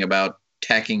waffling about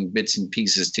tacking bits and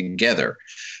pieces together.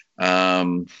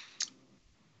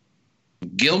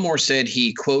 Gilmour said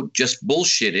he, quote, just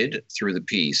bullshitted through the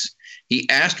piece. He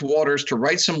asked Waters to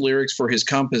write some lyrics for his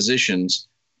compositions,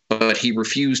 but he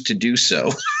refused to do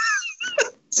so.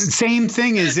 Same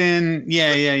thing as in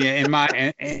in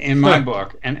my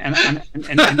book, and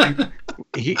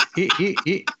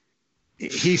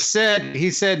he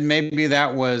said maybe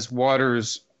that was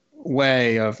Waters'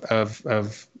 way of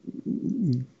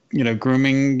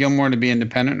grooming Gilmour to be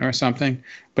independent or something.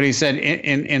 But he said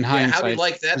in hindsight, how do you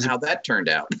like that? How that turned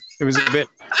out? It was a bit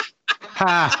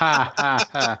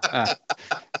ha.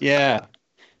 Yeah.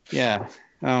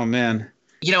 Oh man.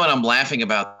 And I'm laughing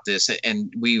about this,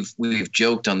 and we've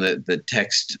joked on the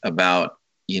text about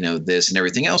this and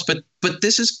everything else, but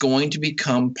this is going to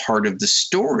become part of the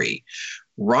story.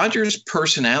 Roger's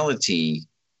personality,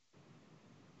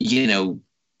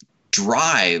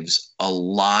 drives a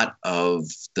lot of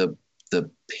the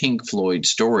Pink Floyd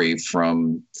story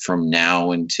from now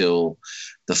until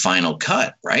the final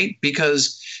cut, right?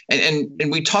 Because and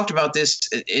we talked about this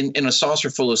in A Saucer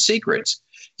Full of Secrets.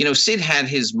 Sid had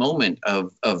his moment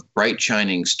of bright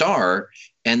shining star,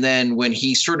 and then when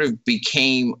he sort of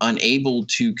became unable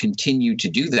to continue to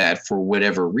do that for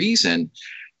whatever reason,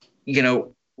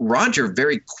 Roger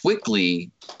very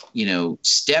quickly,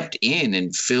 stepped in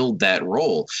and filled that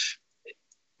role.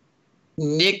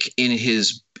 Nick in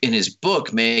his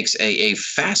book makes a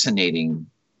fascinating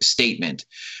statement.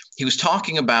 He was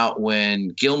talking about when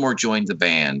Gilmour joined the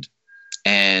band,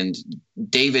 and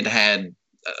David had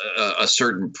a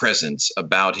certain presence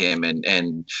about him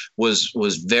and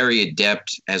was very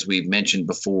adept, as we've mentioned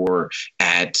before,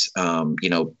 at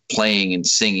playing and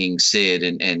singing Sid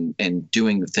and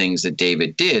doing the things that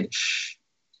David did.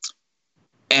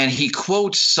 And he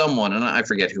quotes someone, and I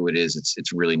forget who it is,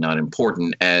 it's really not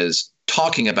important, as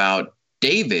talking about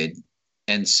David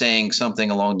and saying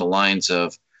something along the lines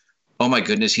of, oh my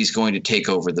goodness, he's going to take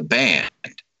over the band.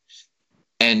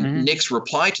 And Nick's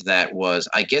reply to that was,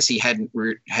 I guess he hadn't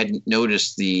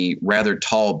noticed the rather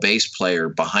tall bass player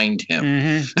behind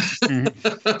him.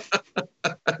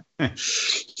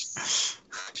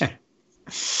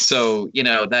 So,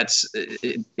 that's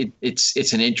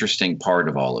it's an interesting part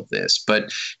of all of this.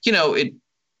 But,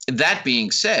 that being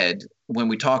said, when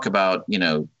we talk about,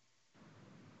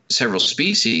 several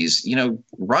species,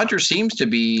 Roger seems to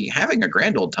be having a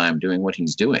grand old time doing what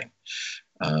he's doing.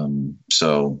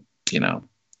 So,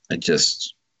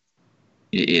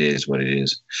 it is what it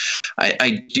is.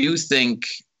 I do think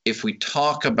if we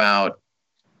talk about,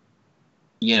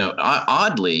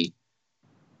 oddly,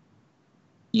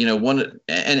 one,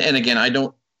 and again, I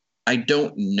don't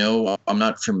know, I'm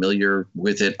not familiar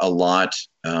with it a lot.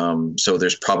 So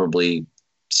there's probably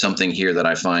something here that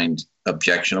I find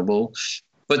objectionable,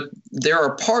 but there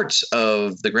are parts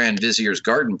of the Grand Vizier's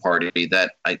garden party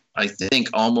that I think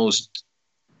almost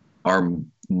are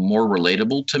more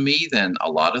relatable to me than a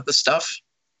lot of the stuff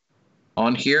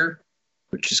on here,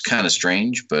 which is kind of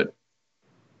strange, but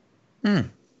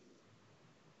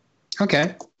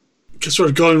okay. Just sort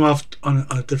of going off on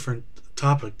a different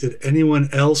topic, did anyone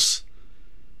else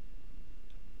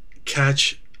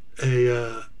catch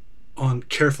on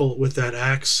Careful with That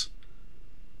Axe?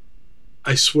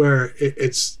 I swear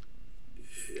it's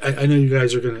I know you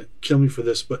guys are going to kill me for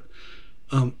this, but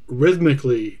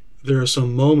Rhythmically, there are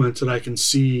some moments that I can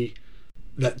see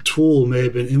that Tool may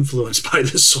have been influenced by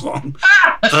this song,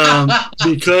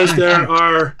 because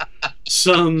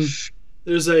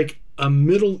there's like a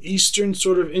Middle Eastern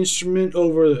sort of instrument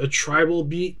over a tribal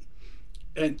beat,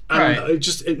 and I don't know,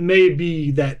 it may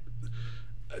be that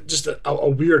just a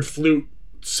weird flute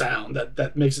sound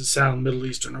that makes it sound Middle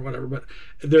Eastern or whatever, but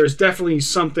there's definitely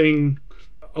something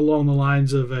along the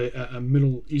lines of a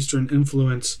Middle Eastern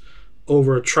influence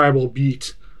over a tribal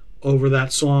beat over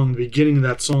that song, the beginning of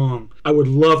that song. I would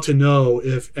love to know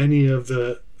if any of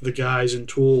the guys in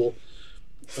Tool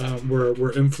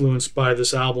were influenced by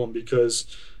this album, because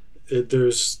I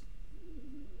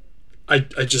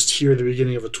just hear the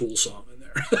beginning of a Tool song in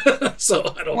there.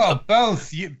 So I don't know.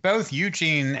 Both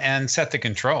Eugene and Set the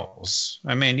Controls.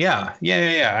 I mean, yeah,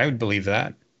 I would believe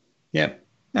that. Yep.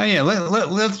 Oh yeah,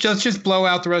 let's just blow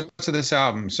out the rest of this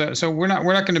album. So we're not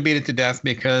going to beat it to death,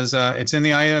 because it's in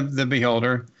the eye of the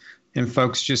beholder, and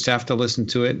folks just have to listen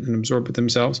to it and absorb it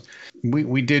themselves.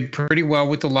 We did pretty well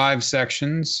with the live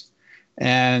sections,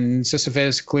 and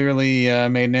Sisyphus clearly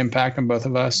made an impact on both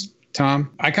of us.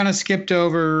 Tom, I kind of skipped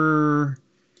over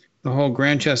the whole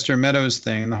Grantchester Meadows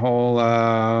thing, the whole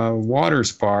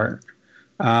Waters part.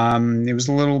 It was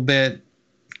a little bit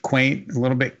quaint, a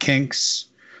little bit Kinks.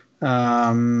 Very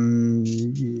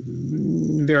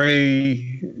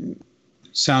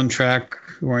soundtrack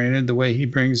oriented, the way he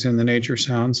brings in the nature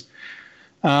sounds,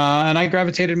 and I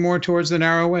gravitated more towards The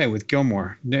Narrow Way with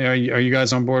Gilmour. Are you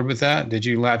guys on board with that? Did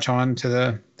you latch on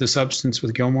to the substance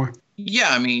with Gilmour? Yeah,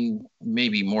 I mean,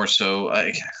 maybe more so.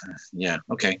 Yeah,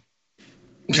 okay.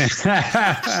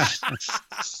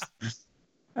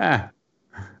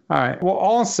 All right. Well,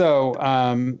 also,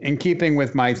 in keeping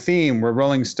with my theme, where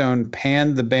Rolling Stone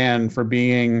panned the band for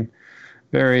being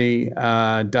very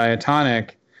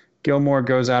diatonic, Gilmour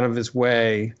goes out of his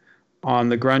way on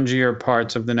the grungier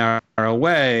parts of The Narrow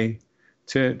Way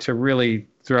to really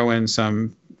throw in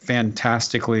some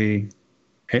fantastically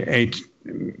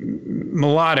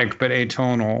melodic but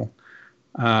atonal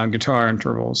guitar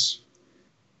intervals.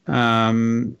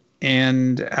 And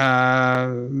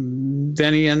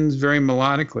then he ends very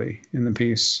melodically in the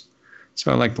piece.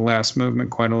 So I like the last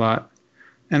movement quite a lot.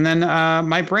 And then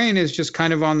my brain is just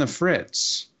kind of on the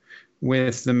fritz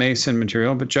with the Mason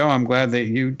material. But Joe, I'm glad that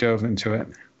you dove into it.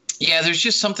 Yeah, there's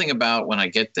just something about when I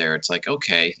get there, it's like,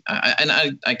 okay,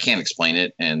 I can't explain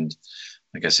it. And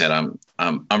like I said,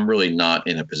 I'm really not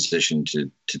in a position to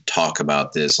talk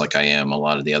about this like I am a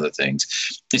lot of the other things.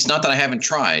 It's not that I haven't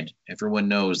tried. Everyone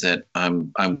knows that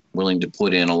I'm willing to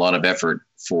put in a lot of effort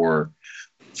for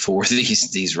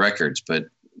these records, but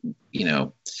you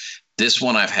know, this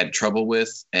one I've had trouble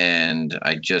with, and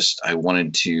I really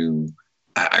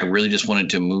just wanted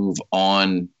to move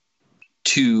on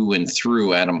to and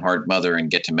through Atom Heart Mother and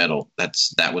get to metal. That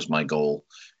was my goal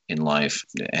in life.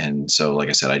 And so, like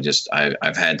I said,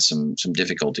 I've had some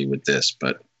difficulty with this,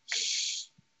 but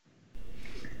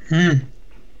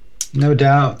no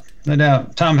doubt.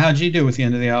 Tom, how'd you do with the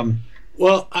end of the album?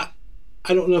 Well, I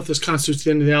don't know if this constitutes the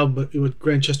end of the album, but with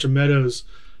Grantchester Meadows,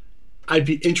 I'd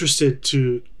be interested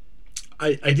to.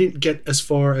 I didn't get as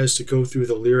far as to go through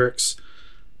the lyrics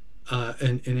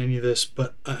in any of this,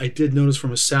 but I did notice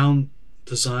from a sound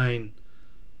design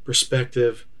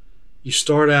perspective, you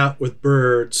start out with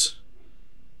birds,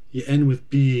 you end with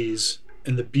bees,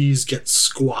 and the bees get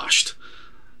squashed.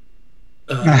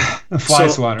 The fly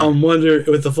swatter. I'm wondering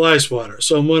with the fly swatter.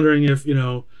 So I'm wondering if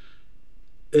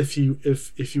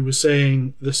if he was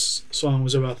saying this song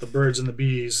was about the birds and the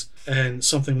bees, and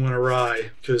something went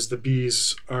awry because the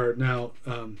bees are now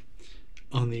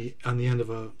on the end of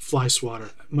a fly swatter.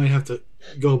 I might have to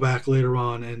go back later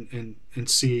on and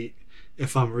see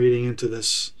if I'm reading into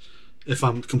this, if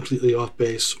I'm completely off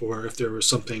base, or if there was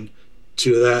something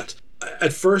to that.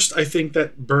 At first, I think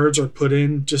that birds are put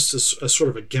in just as a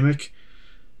sort of a gimmick,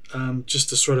 just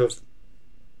to sort of,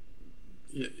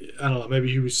 I don't know,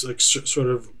 maybe he was like sort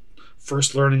of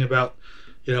first learning about,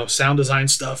 sound design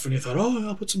stuff, and he thought, oh,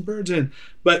 I'll put some birds in.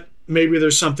 But maybe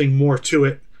there's something more to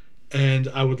it, and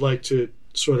I would like to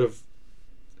sort of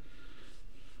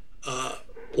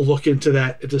look into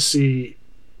that to see.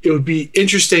 It would be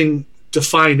interesting to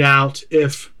find out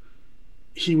if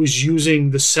he was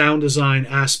using the sound design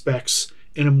aspects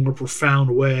in a more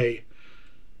profound way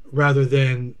rather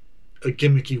than a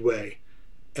gimmicky way.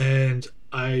 And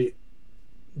I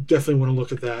definitely want to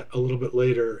look at that a little bit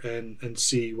later and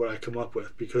see what I come up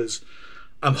with, because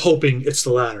I'm hoping it's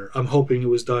the latter. I'm hoping it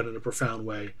was done in a profound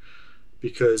way,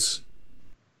 because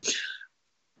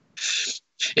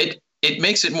it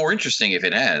makes it more interesting if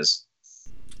it has.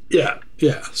 Yeah.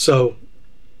 So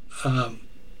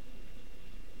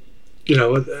you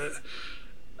know,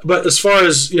 but as far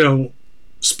as, you know,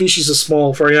 species of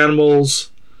small furry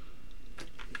animals,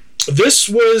 this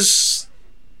was,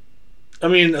 I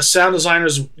mean, a sound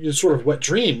designer's sort of wet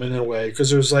dream in a way, because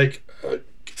there's like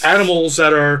animals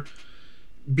that are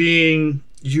being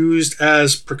used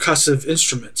as percussive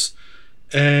instruments,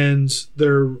 and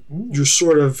you're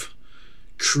sort of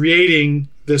creating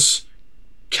this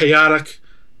chaotic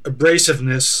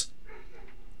abrasiveness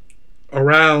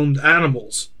around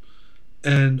animals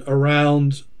and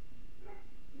around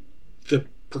the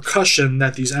percussion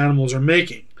that these animals are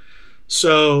making.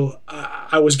 So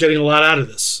I was getting a lot out of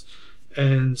this,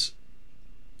 and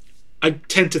I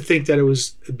tend to think that it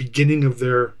was the beginning of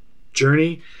their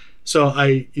journey. So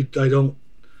I don't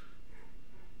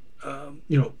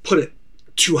put it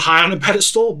too high on a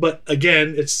pedestal, but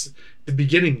again, it's the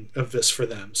beginning of this for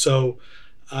them. So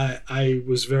I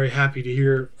was very happy to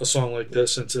hear a song like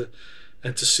this, and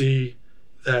to see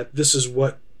that this is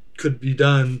what could be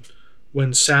done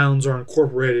when sounds are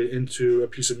incorporated into a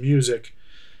piece of music,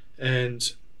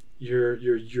 and you're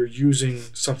using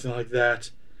something like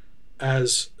that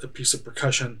as a piece of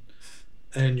percussion,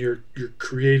 and you're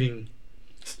creating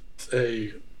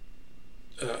a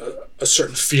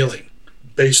certain feeling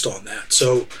based on that.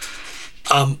 So,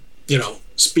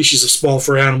 Species of Small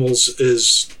Fur Animals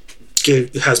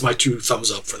has my 2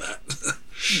 thumbs up for that.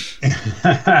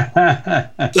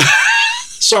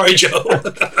 Sorry, Joe.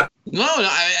 No,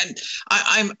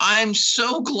 I'm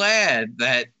so glad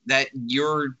that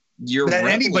you're that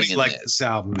anybody likes this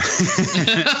album.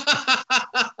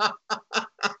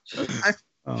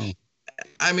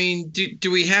 I mean,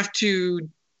 do we have to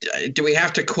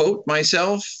quote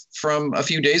myself from a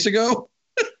few days ago?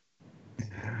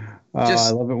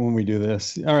 I love it when we do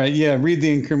this. All right, yeah, read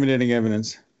the incriminating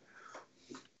evidence.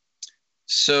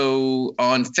 So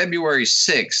on February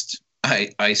 6th,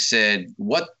 I said,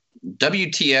 what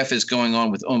WTF is going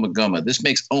on with Ummagumma? This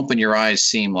makes Open Your Eyes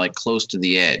seem like Close to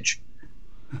the Edge.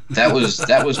 That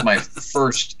was my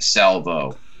first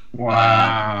salvo.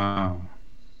 Wow.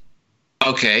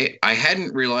 Okay, I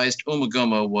hadn't realized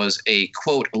Ummagumma was a,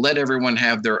 quote, let everyone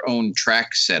have their own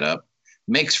track setup.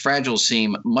 Makes Fragile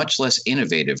seem much less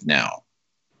innovative now.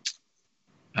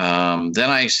 Then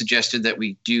I suggested that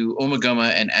we do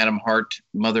Ummagumma and Atom Heart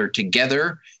Mother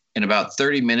together in about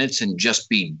 30 minutes and just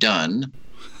be done.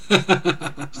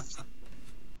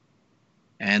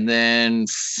 And then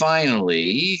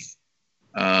finally,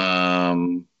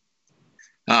 here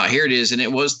it is, and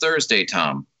it was Thursday,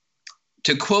 Tom.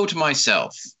 To quote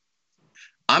myself,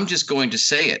 I'm just going to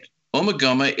say it.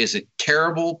 Ummagumma is a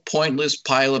terrible, pointless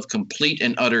pile of complete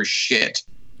and utter shit.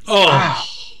 Oh.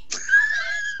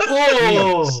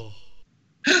 Wow. Oh.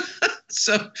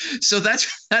 So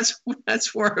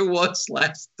that's where I was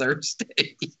last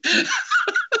Thursday.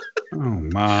 Oh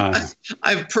my!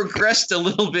 I've progressed a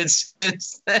little bit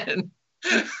since then.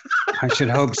 I should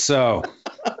hope so.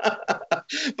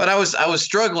 But I was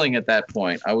struggling at that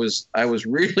point. I was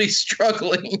really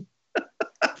struggling.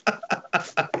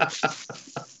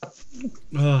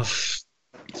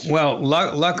 Well,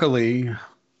 luckily,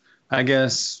 I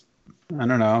guess, I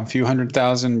don't know, a few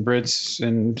 100,000 Brits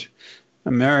and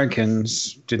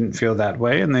Americans didn't feel that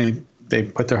way, and they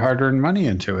put their hard-earned money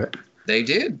into it. They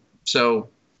did. So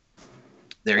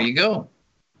there you go.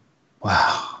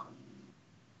 Wow.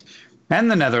 And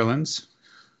the Netherlands.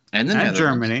 And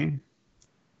Germany.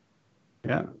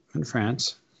 Yeah, and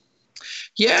France.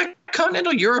 Yeah,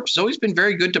 continental Europe has always been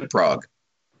very good to Prague.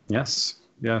 Yes.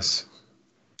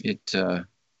 It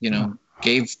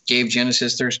gave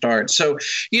Genesis their start. So,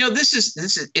 this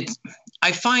is it.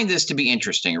 I find this to be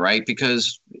interesting, right?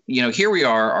 Because, here we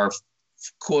are, our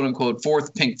quote unquote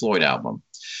 4th Pink Floyd album.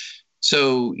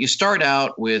 So you start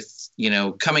out with,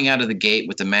 coming out of the gate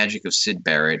with the magic of Syd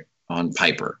Barrett on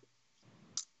Piper.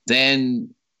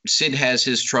 Then Syd has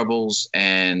his troubles,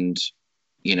 and,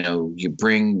 you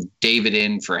bring David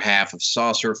in for half of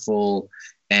Saucerful,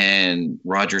 and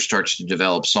Roger starts to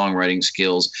develop songwriting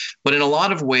skills. But in a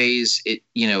lot of ways,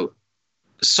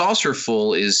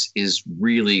 Saucerful is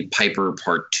really Piper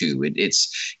Part 2.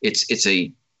 It's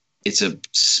a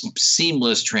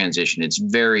seamless transition. It's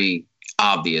very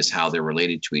obvious how they're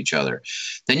related to each other.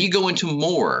 Then you go into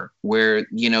More, where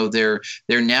they're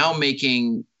now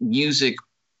making music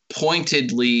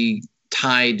pointedly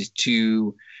tied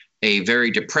to a very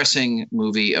depressing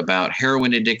movie about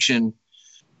heroin addiction,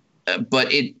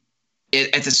 but it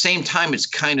at the same time it's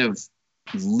kind of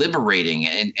liberating,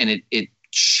 and it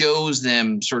shows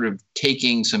them sort of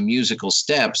taking some musical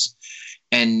steps,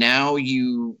 and now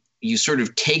you sort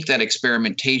of take that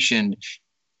experimentation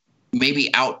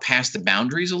maybe out past the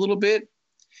boundaries a little bit,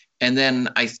 And then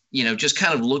just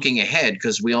kind of looking ahead,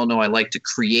 because we all know I like to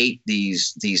create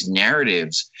these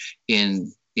narratives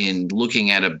in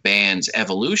looking at a band's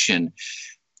evolution.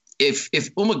 If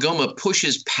Ummagumma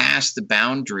pushes past the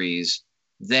boundaries,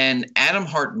 then Atom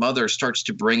Heart Mother starts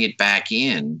to bring it back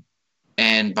in,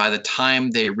 and by the time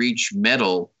they reach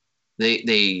metal,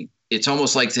 it's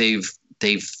almost like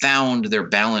they've found their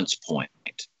balance point,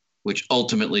 which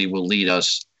ultimately will lead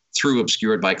us through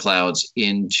Obscured by Clouds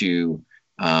into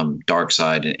Dark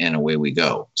Side, and away we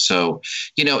go. So,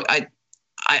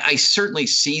 I certainly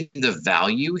see the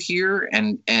value here,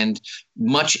 and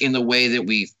much in the way that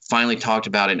we finally talked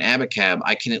about in Abacab,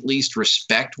 I can at least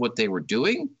respect what they were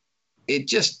doing. It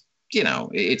just,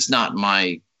 it's not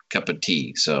my cup of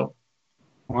tea. So,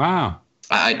 wow,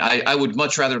 I would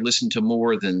much rather listen to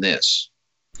more than this.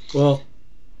 Well,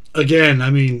 again,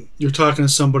 I mean, you're talking to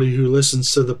somebody who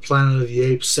listens to the Planet of the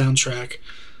Apes soundtrack,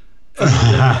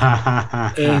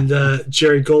 and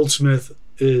Jerry Goldsmith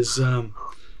is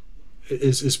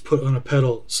put on a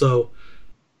pedal. So,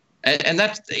 and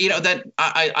that's that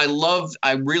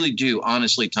I really do,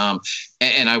 honestly, Tom.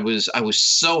 And I was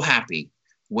so happy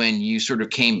when you sort of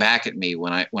came back at me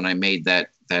when I made that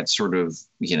sort of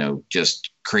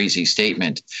just crazy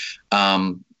statement,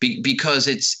 because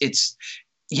it's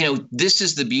this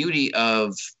is the beauty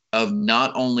of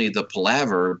not only the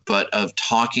palaver, but of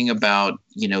talking about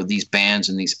these bands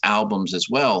and these albums as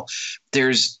well.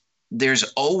 There's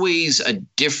always a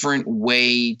different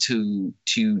way to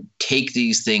take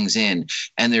these things in,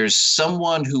 and there's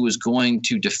someone who is going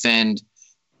to defend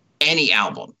any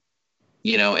album,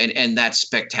 and that's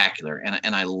spectacular.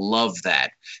 And I love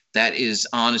that. That is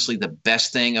honestly the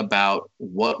best thing about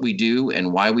what we do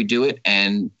and why we do it,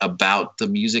 and about the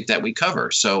music that we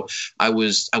cover. So I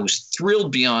was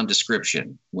thrilled beyond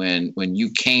description when you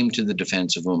came to the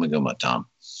defense of Ummagumma, Tom.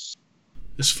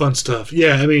 It's fun stuff.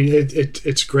 Yeah, I mean,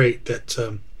 it's great that.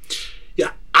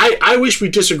 I wish we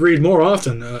disagreed more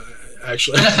often.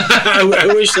 Actually,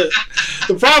 I wish that.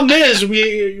 The problem is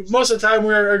most of the time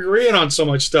we're agreeing on so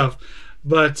much stuff,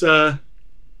 but no,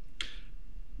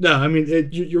 I mean,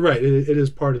 you're right. It is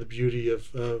part of the beauty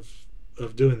of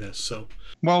doing this. So.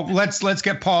 Well, let's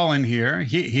get Paul in here.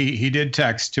 He did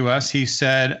text to us. He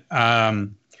said,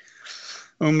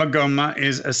 Ummagumma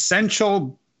is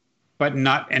essential but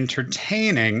not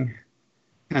entertaining,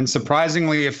 and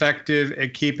surprisingly effective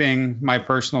at keeping my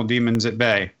personal demons at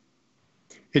bay.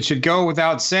 It should go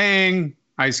without saying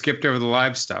I skipped over the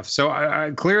live stuff.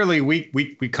 So clearly we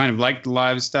kind of liked the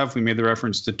live stuff. We made the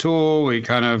reference to Tool. We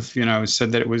kind of,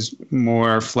 said that it was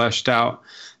more fleshed out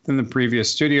than the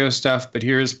previous studio stuff. But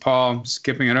here's Paul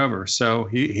skipping it over. So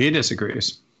he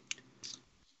disagrees.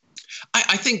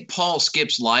 I think Paul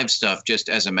skips live stuff just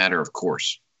as a matter of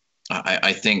course.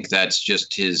 I think that's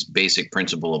just his basic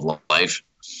principle of life.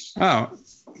 Oh,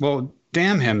 well,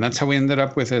 damn him. That's how we ended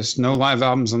up with this no live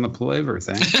albums on the Palaver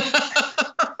thing.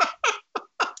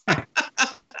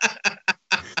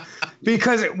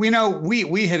 Because,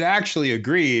 we had actually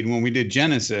agreed when we did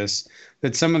Genesis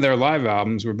that some of their live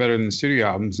albums were better than studio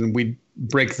albums, and we'd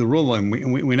break the rule, and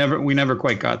we never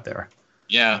quite got there.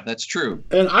 Yeah, that's true.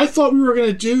 And I thought we were going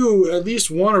to do at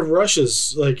least one of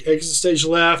Rush's, like Exit Stage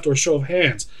Left or Show of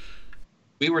Hands.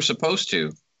 We were supposed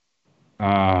to.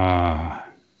 There's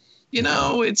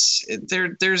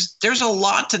a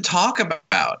lot to talk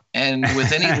about, and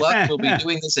with any luck, we'll be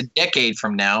doing this a decade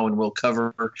from now, and we'll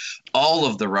cover all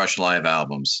of the Rush live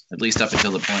albums, at least up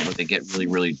until the point where they get really,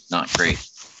 really not great.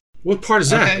 What part is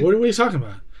that? Okay. What are you talking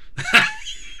about?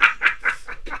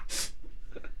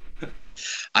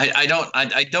 I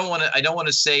don't want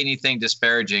to say anything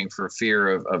disparaging for fear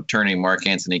of turning Mark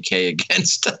Anthony Kaye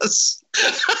against us.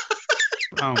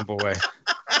 Oh boy.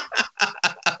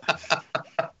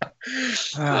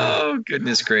 Oh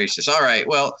goodness gracious! All right.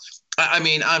 Well, I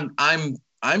mean,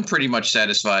 I'm pretty much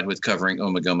satisfied with covering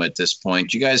Ummagumma at this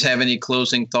point. Do you guys have any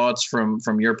closing thoughts from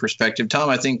your perspective, Tom?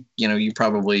 I think you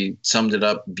probably summed it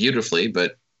up beautifully,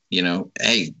 but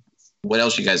hey, what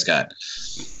else you guys got?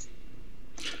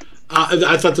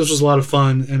 I thought this was a lot of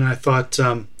fun, and I thought,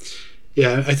 I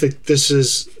think this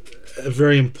is a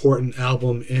very important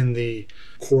album in the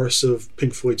course of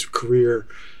Pink Floyd's career,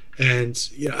 and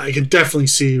I can definitely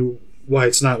see why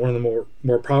it's not one of the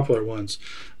more popular ones.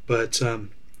 But I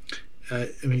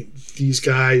mean, these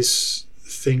guys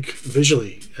think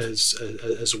visually as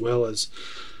well as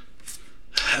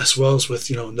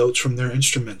with notes from their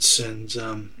instruments, and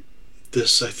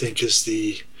this I think is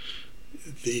the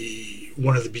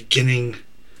one of the beginning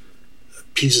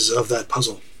pieces of that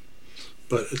puzzle.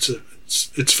 But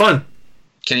it's fun.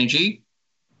 Kenny G?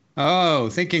 Oh,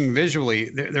 thinking visually,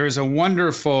 there's a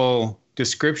wonderful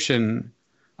description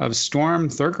of Storm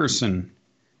Thurgerson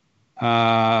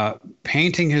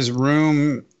painting his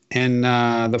room in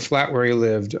the flat where he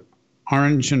lived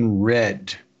orange and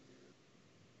red.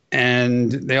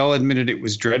 And they all admitted it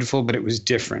was dreadful, but it was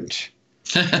different.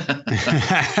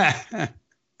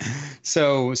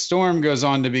 So Storm goes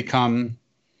on to become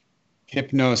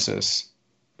Hipgnosis.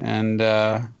 And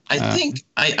I think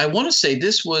I want to say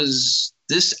this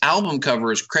album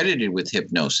cover is credited with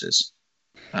Hipgnosis.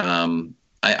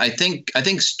 I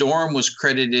think Storm was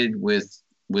credited with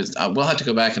we'll have to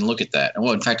go back and look at that.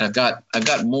 Well, in fact, I've got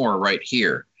more right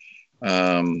here.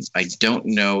 I don't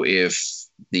know if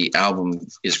the album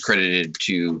is credited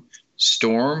to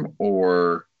Storm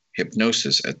or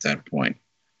Hipgnosis at that point.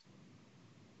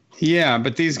 Yeah,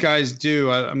 but these guys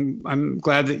do. I'm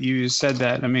glad that you said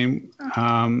that. I mean,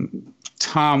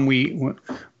 Tom,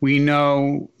 we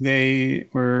know they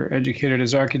were educated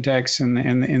as architects,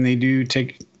 and they do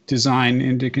take design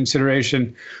into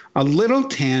consideration. A little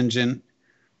tangent.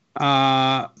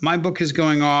 My book is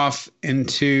going off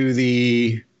into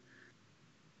the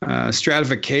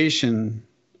stratification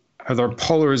or the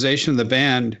polarization of the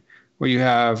band, where you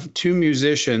have two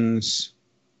musicians,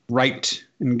 Wright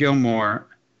and Gilmore,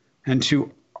 and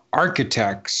two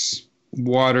architects,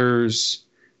 Waters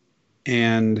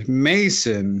and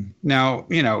Mason. Now,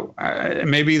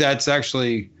 maybe that's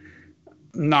actually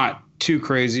not too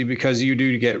crazy, because you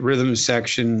do get rhythm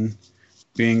section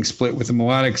being split with the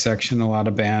melodic section in a lot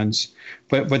of bands,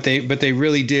 but they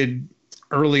really did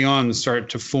early on start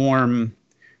to form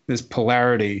this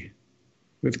polarity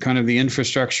with kind of the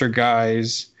infrastructure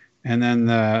guys and then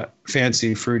the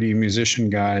fancy fruity musician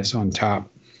guys on top.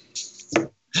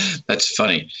 That's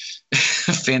funny.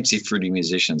 Fancy fruity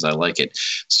musicians. I like it.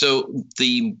 So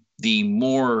the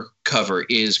More cover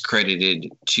is credited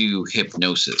to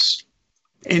Hipgnosis.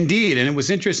 Indeed. And it was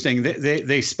interesting.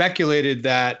 They speculated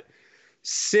that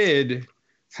Sid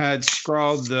had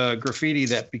scrawled the graffiti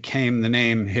that became the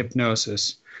name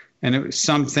Hipgnosis. And it was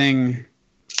something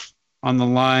on the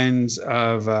lines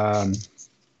of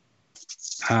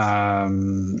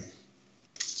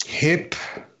hip.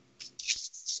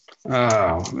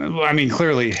 I mean,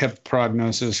 clearly hip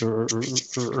prognosis or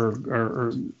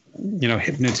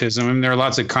hypnotism. I mean, there are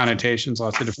lots of connotations,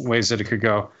 lots of different ways that it could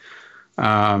go.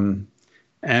 And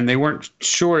they weren't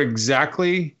sure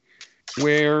exactly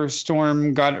where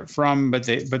Storm got it from, but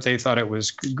they thought it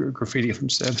was graffiti from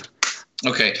Sid.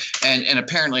 Okay, and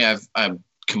apparently I've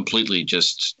completely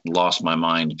just lost my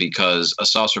mind, because A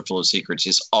Saucer Full of Secrets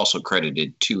is also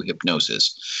credited to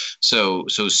Hipgnosis. So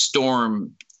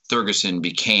Storm Thurgerson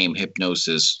became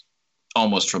Hipgnosis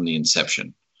almost from the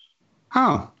inception.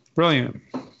 Oh, brilliant.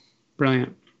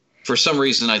 For some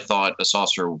reason, I thought A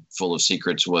Saucer Full of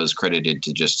Secrets was credited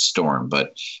to just Storm,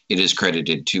 but it is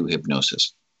credited to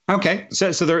Hipgnosis. Okay,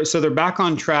 so they're back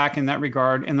on track in that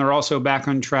regard, and they're also back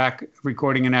on track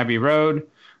recording in Abbey Road.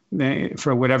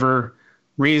 For whatever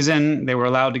reason, they were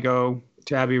allowed to go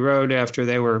to Abbey Road after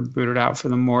they were booted out for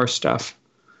the More stuff.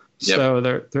 Yep. So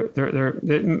they're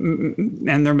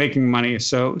making money.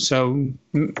 So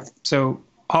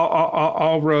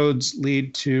all roads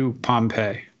lead to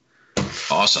Pompeii.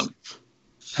 Awesome.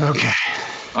 Okay.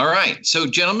 All right. So,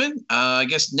 gentlemen, I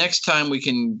guess next time we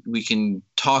can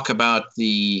talk about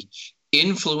the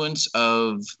influence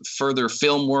of further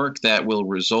film work that will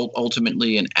result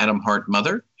ultimately in Atom Heart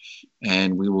Mother.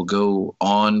 And we will go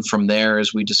on from there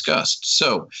as we discussed.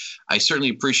 So I certainly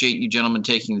appreciate you gentlemen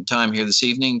taking the time here this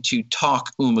evening to talk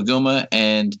Ummagumma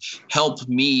and help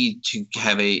me to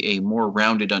have a more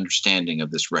rounded understanding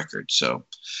of this record. So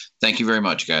thank you very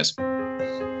much, guys.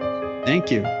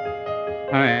 Thank you.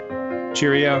 All right.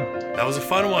 Cheerio. That was a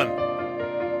fun one.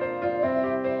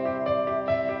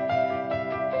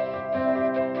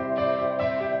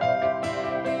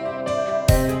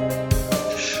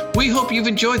 We hope you've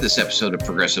enjoyed this episode of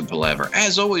Progressive Palaver.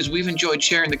 As always, we've enjoyed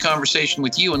sharing the conversation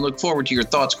with you and look forward to your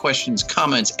thoughts, questions,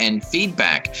 comments, and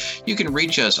feedback. You can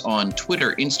reach us on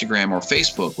Twitter, Instagram, or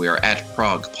Facebook. We are at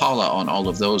ProgPala on all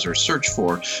of those, or search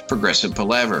for Progressive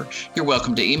Palaver. You're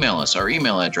welcome to email us. Our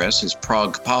email address is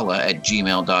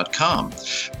progpala@gmail.com.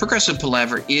 Progressive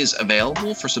Palaver is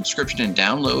available for subscription and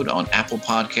download on Apple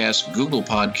Podcasts, Google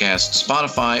Podcasts,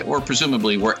 Spotify, or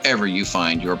presumably wherever you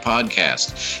find your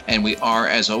podcast. And we are,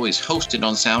 as always, hosted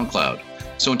on SoundCloud.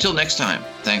 So until next time,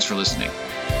 thanks for listening.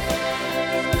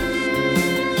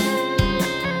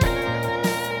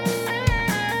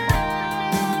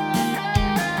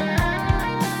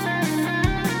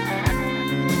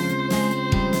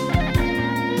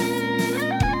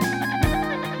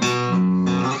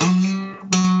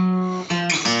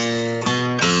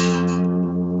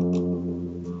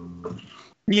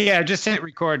 Yeah, just hit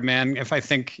record, man. If I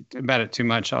think about it too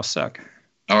much, I'll suck.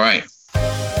 All right.